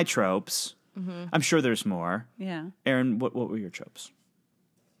that's my tropes. I'm sure there's more. Yeah. Aaron, what were your tropes?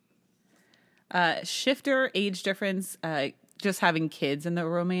 Shifter, age difference, just having kids in the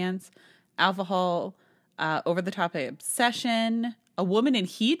romance, alcohol, over the top obsession, a woman in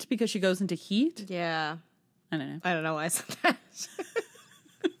heat because she goes into heat. Yeah. I don't know. I don't know why I said that.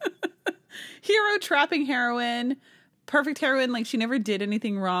 Hero trapping heroine, perfect heroine, like she never did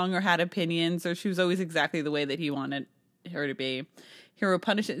anything wrong or had opinions, or she was always exactly the way that he wanted her to be. Hero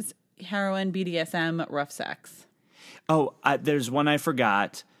punishes heroine, BDSM, rough sex. Oh, there's one I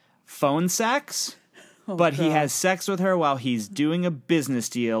forgot. Phone sex, but he has sex with her while he's doing a business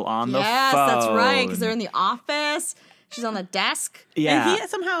deal on the phone. Yes, that's right, because they're in the office. She's on the desk. Yeah. And he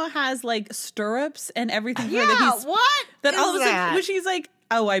somehow has like stirrups and everything. For her Yeah, that he's, what That is all of a that? sudden, when she's like,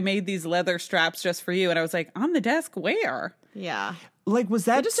 "Oh, I made these leather straps just for you," and I was like, "On the desk, where?" Yeah. Like, was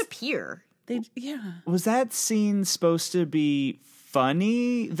They that just appear. was that scene supposed to be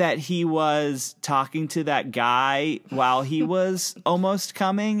funny that he was talking to that guy while he was almost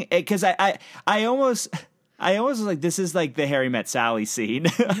coming? Because I almost was like, this is like the Harry Met Sally scene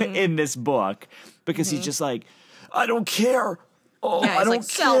in this book, because he's just like, I don't care. Oh, Yeah, I he's don't like,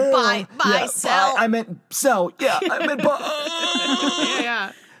 sell, care. buy, Yeah, sell. I meant sell. Yeah, I meant buy.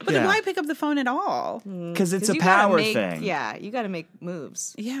 Yeah. But then why pick up the phone at all? Because it's a You gotta power make- thing. Yeah, you got to make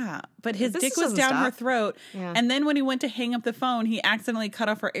moves. Yeah, but his This dick just was doesn't down her stop. throat. Yeah. And then when he went to hang up the phone, he accidentally cut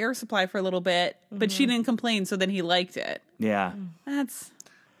off her air supply for a little bit, but she didn't complain, so then he liked it. Yeah.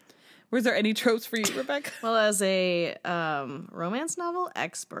 Was there any tropes for you, Rebecca? Well, as a romance novel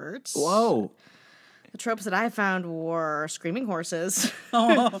expert, Whoa. the tropes that I found were screaming horses,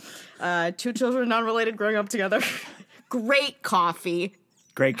 Oh. two children not related growing up together, great coffee,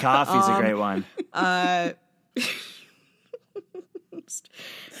 Great coffee's a great one.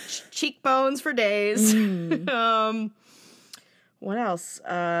 cheekbones for days. What else?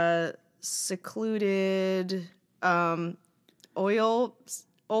 Secluded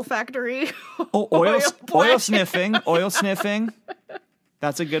olfactory. Oh, oil sniffing. Oil sniffing.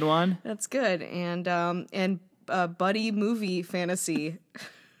 That's a good one. That's good. And buddy movie fantasy.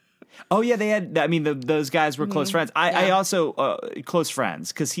 Oh yeah, they had. I mean, those guys were close friends. I also close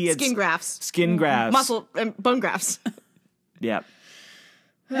friends because he had Skin grafts. Skin grafts. Muscle and bone grafts. Yeah.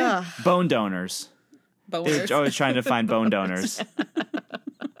 Bone donors. They're always trying to find bone donors.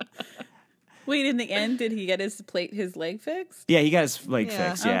 Wait, in the end, did he get his leg fixed? Yeah, he got his leg Yeah.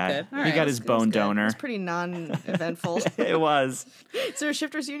 fixed. Oh, Yeah, good. All he right. got his bone donor. It's pretty non-eventful. It was. Is there a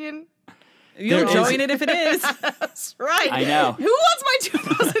shifters union? You'll There join is- it if it is. That's right. I know. Who wants my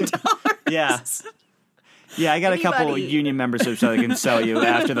 $2,000? Yeah. Yeah, I got a couple Anybody. union memberships that I can sell you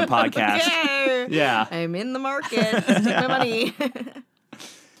after the podcast. Yay. Yeah. I'm in the market. Take my money.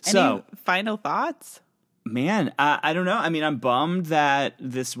 So, Any final thoughts? man, I don't know. I mean, I'm bummed that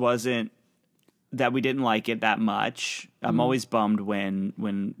this wasn't, that we didn't like it that much. I'm always bummed when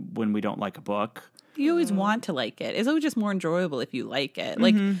we don't like a book. You always want to like it. It's always just more enjoyable if you like it.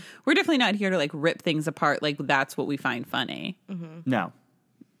 Like, we're definitely not here to like rip things apart. Like, that's what we find funny. No.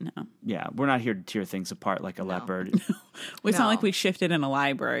 No. Yeah, we're not here to tear things apart like a leopard. It's not No. like we shifted in a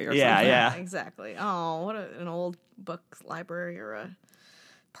library or Yeah, something. yeah. Exactly. Oh, what an old book library or a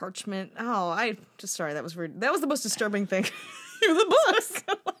parchment. Oh, sorry, that was weird. That was the most disturbing thing. The books.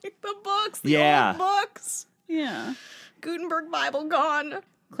 Like the books. The Yeah. old books. Yeah. Gutenberg Bible gone.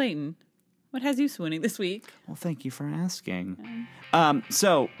 Clayton, what has you swooning this week? Well, thank you for asking.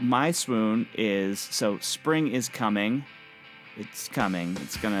 So my swoon is, so spring is coming. It's coming.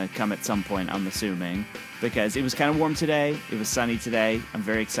 It's going to come at some point, I'm assuming, because it was kind of warm today. It was sunny today. I'm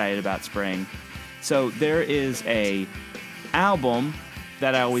very excited about spring. So there is a album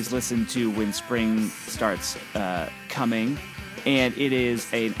that I always listen to when spring starts coming, and it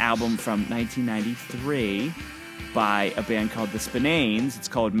is an album from 1993 by a band called the Spinanes. It's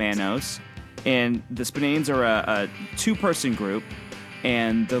called Manos, and the Spinanes are a two-person group.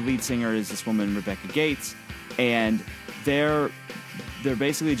 and the lead singer is this woman, Rebecca Gates, and they're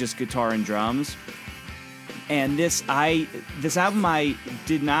basically just guitar and drums. And this album I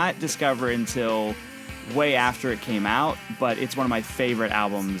did not discover until way after it came out, but it's one of my favorite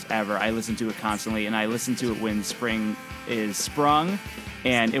albums ever. I listen to it constantly, and I listen to it when spring is sprung,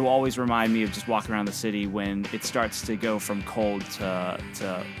 and it will always remind me of just walking around the city when it starts to go from cold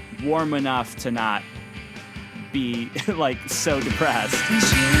to warm enough to not be like so depressed.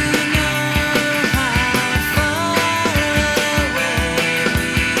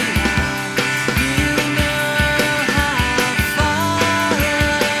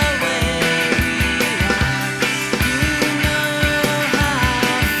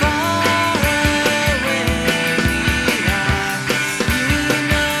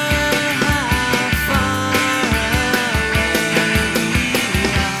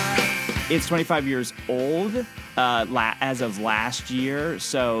 It's 25 years old as of last year,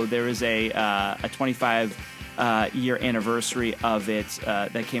 so there is a 25-year anniversary of it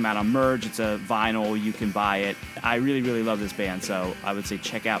that came out on Merge. It's a vinyl. You can buy it. I really, really love this band, so I would say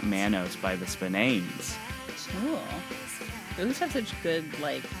check out Manos by the Spinanes. Cool. You always have such good,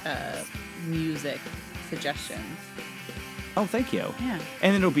 music suggestions. Oh, thank you. Yeah.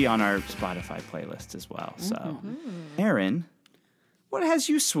 And it'll be on our Spotify playlist as well. So, Erin, what has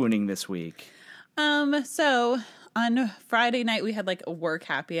you swooning this week? So on Friday night we had a work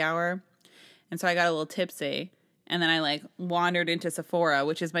happy hour, and so I got a little tipsy, and then I wandered into Sephora,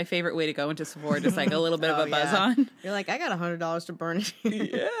 which is my favorite way to go into Sephora, just a little bit of a buzz on. You're like, I got $100 to burn.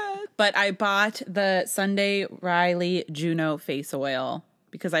 Yeah. But I bought the Sunday Riley Juno face oil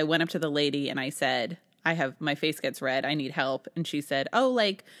because I went up to the lady and I said, my face gets red. I need help. And she said, oh,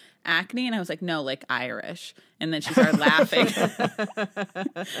 acne? And I was like, no, Irish. And then she started laughing.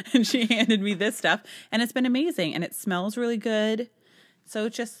 And she handed me this stuff. And it's been amazing. And it smells really good. So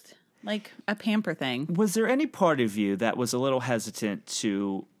it's just a pamper thing. Was there any part of you that was a little hesitant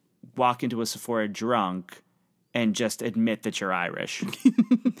to walk into a Sephora drunk and just admit that you're Irish?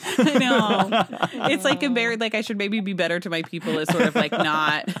 I know. It's embarrassed. I should maybe be better to my people as sort of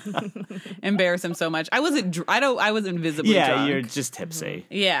not embarrass them so much. I wasn't visibly drunk. Yeah, you're just tipsy.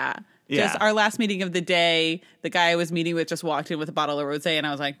 Yeah. Just our last meeting of the day, the guy I was meeting with just walked in with a bottle of rosé, and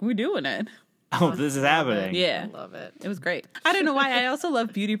I was like, we're doing it. Oh, this is happening. Yeah. I love it. It was great. I don't know why. I also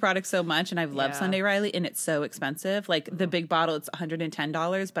love beauty products so much, and I've loved Sunday Riley, and it's so expensive. The big bottle, it's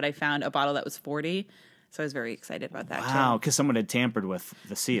 $110, but I found a bottle that was $40. So I was very excited about that. Wow, because someone had tampered with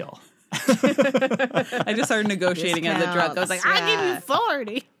the seal. I just started negotiating as a drunk. I was like, I'll give you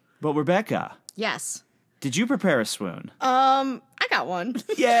 40. But Rebecca. Yes. Did you prepare a swoon? I got one.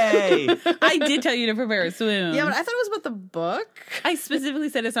 Yay! I did tell you to prepare a swoon. Yeah, but I thought it was about the book. I specifically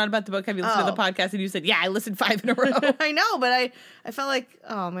said it's not about the book. Have you listened to the podcast? And you said, yeah, I listened 5 in a row. I know, but I felt like,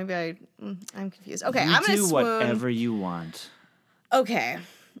 maybe I'm confused. Okay, I'm going to swoon. Do whatever you want. Okay.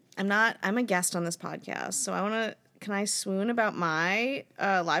 I'm a guest on this podcast, so can I swoon about my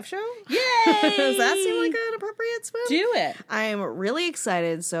live show? Yay! Does that seem like an appropriate swoon? Do it. I'm really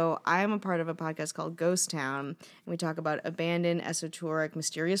excited. So I'm a part of a podcast called Ghost Town, and we talk about abandoned, esoteric,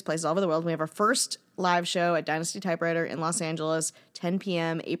 mysterious places all over the world. We have our first live show at Dynasty Typewriter in Los Angeles, 10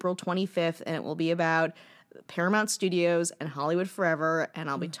 p.m., April 25th, and it will be about Paramount Studios and Hollywood Forever, and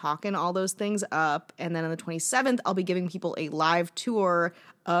I'll be talking all those things up. And then on the 27th, I'll be giving people a live tour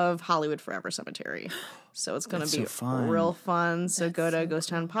of Hollywood Forever Cemetery. So it's going to be real fun. So go to Ghost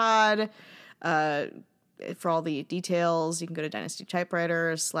Town Pod. For all the details, you can go to Dynasty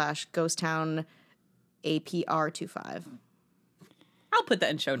Typewriter /Ghost Town APR25. I'll put that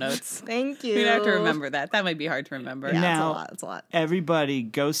in show notes. Thank you. You'd have to remember that. That might be hard to remember. Yeah, Now, it's a lot. Everybody,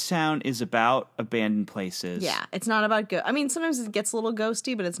 Ghost Town is about abandoned places. Yeah, it's not about I mean, sometimes it gets a little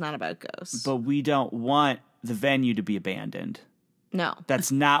ghosty, but it's not about ghosts. But we don't want the venue to be abandoned. No.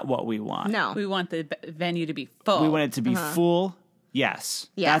 That's not what we want. No. We want the venue to be full. We want it to be full. Yes.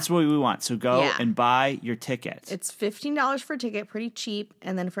 Yeah. That's what we want. So go and buy your ticket. It's $15 for a ticket, pretty cheap.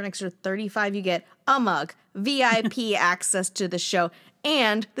 And then for an extra $35, you get a mug, VIP access to the show,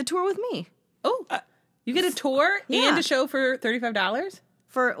 and the tour with me. Oh, you get a tour and a show for $35?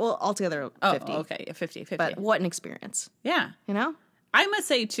 For, altogether, 50. Oh, okay. 50. But what an experience. Yeah. You know? I must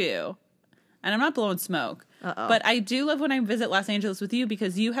say, too, and I'm not blowing smoke, but I do love when I visit Los Angeles with you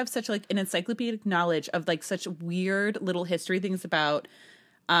because you have such an encyclopedic knowledge of such weird little history things about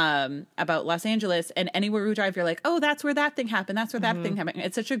Los Angeles, and anywhere we drive, you're like, oh, that's where that thing happened. That's where that thing happened.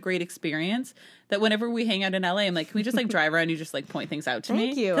 It's such a great experience that whenever we hang out in LA, I'm like, can we just drive around? You just point things out to me.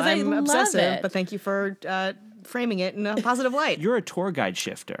 Thank you. 'Cause I'm I love obsessive, it. but thank you for framing it in a positive light. You're a tour guide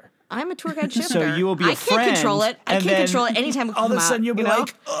shifter. I'm a tour guide shifter. So you will be a friend. I can't control it. I can't control it anytime we come all of a sudden you'll be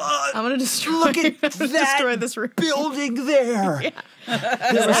like, I'm going to destroy, look at destroy this room. building there.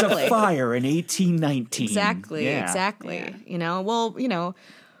 There was a fire in 1819. Exactly. Yeah. You know, well, you know,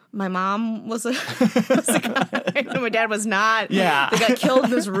 my mom was a guy. My dad was not. Yeah. They got killed in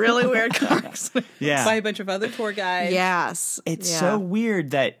this really weird car accident. Yeah. By a bunch of other tour guides. Yes. It's so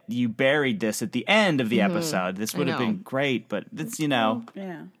weird that you buried this at the end of the episode. This would have know. been great, but it's, you know.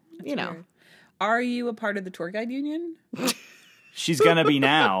 Yeah. You know. Weird. Are you a part of the tour guide union? She's going to be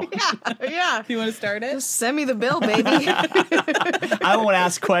now. Yeah. You want to start it? Just send me the bill, baby. I won't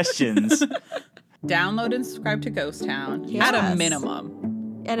ask questions. Download and subscribe to Ghost Town Yes. at a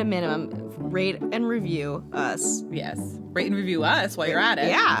minimum. At a minimum, rate and review us. Yes. Rate and review us while you're at it.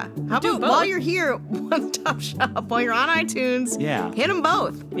 Yeah. How Do about both. while you're here, One Stop Shop, while you're on iTunes, hit them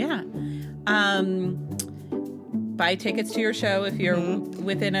both. Yeah. Buy tickets to your show if you're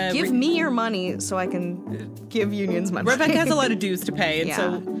within a... Give me your money so I can give unions my money. Rebecca has a lot of dues to pay, and Yeah.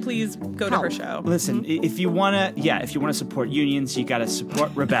 so please go to her show. Listen, if you want to support unions, you got to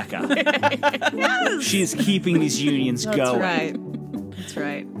support Rebecca. Yes. She's keeping these unions That's going. right. That's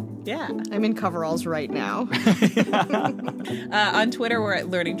right. Yeah. I'm in coveralls right now. On Twitter, we're at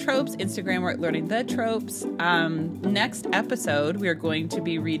Learning Tropes. Instagram, we're at Learning the Tropes. Next episode, we are going to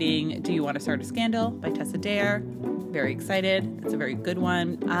be reading Do You Want to Start a Scandal by Tessa Dare. Very excited. It's a very good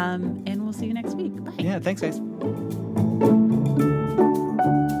one. And we'll see you next week. Bye. Yeah, thanks, guys.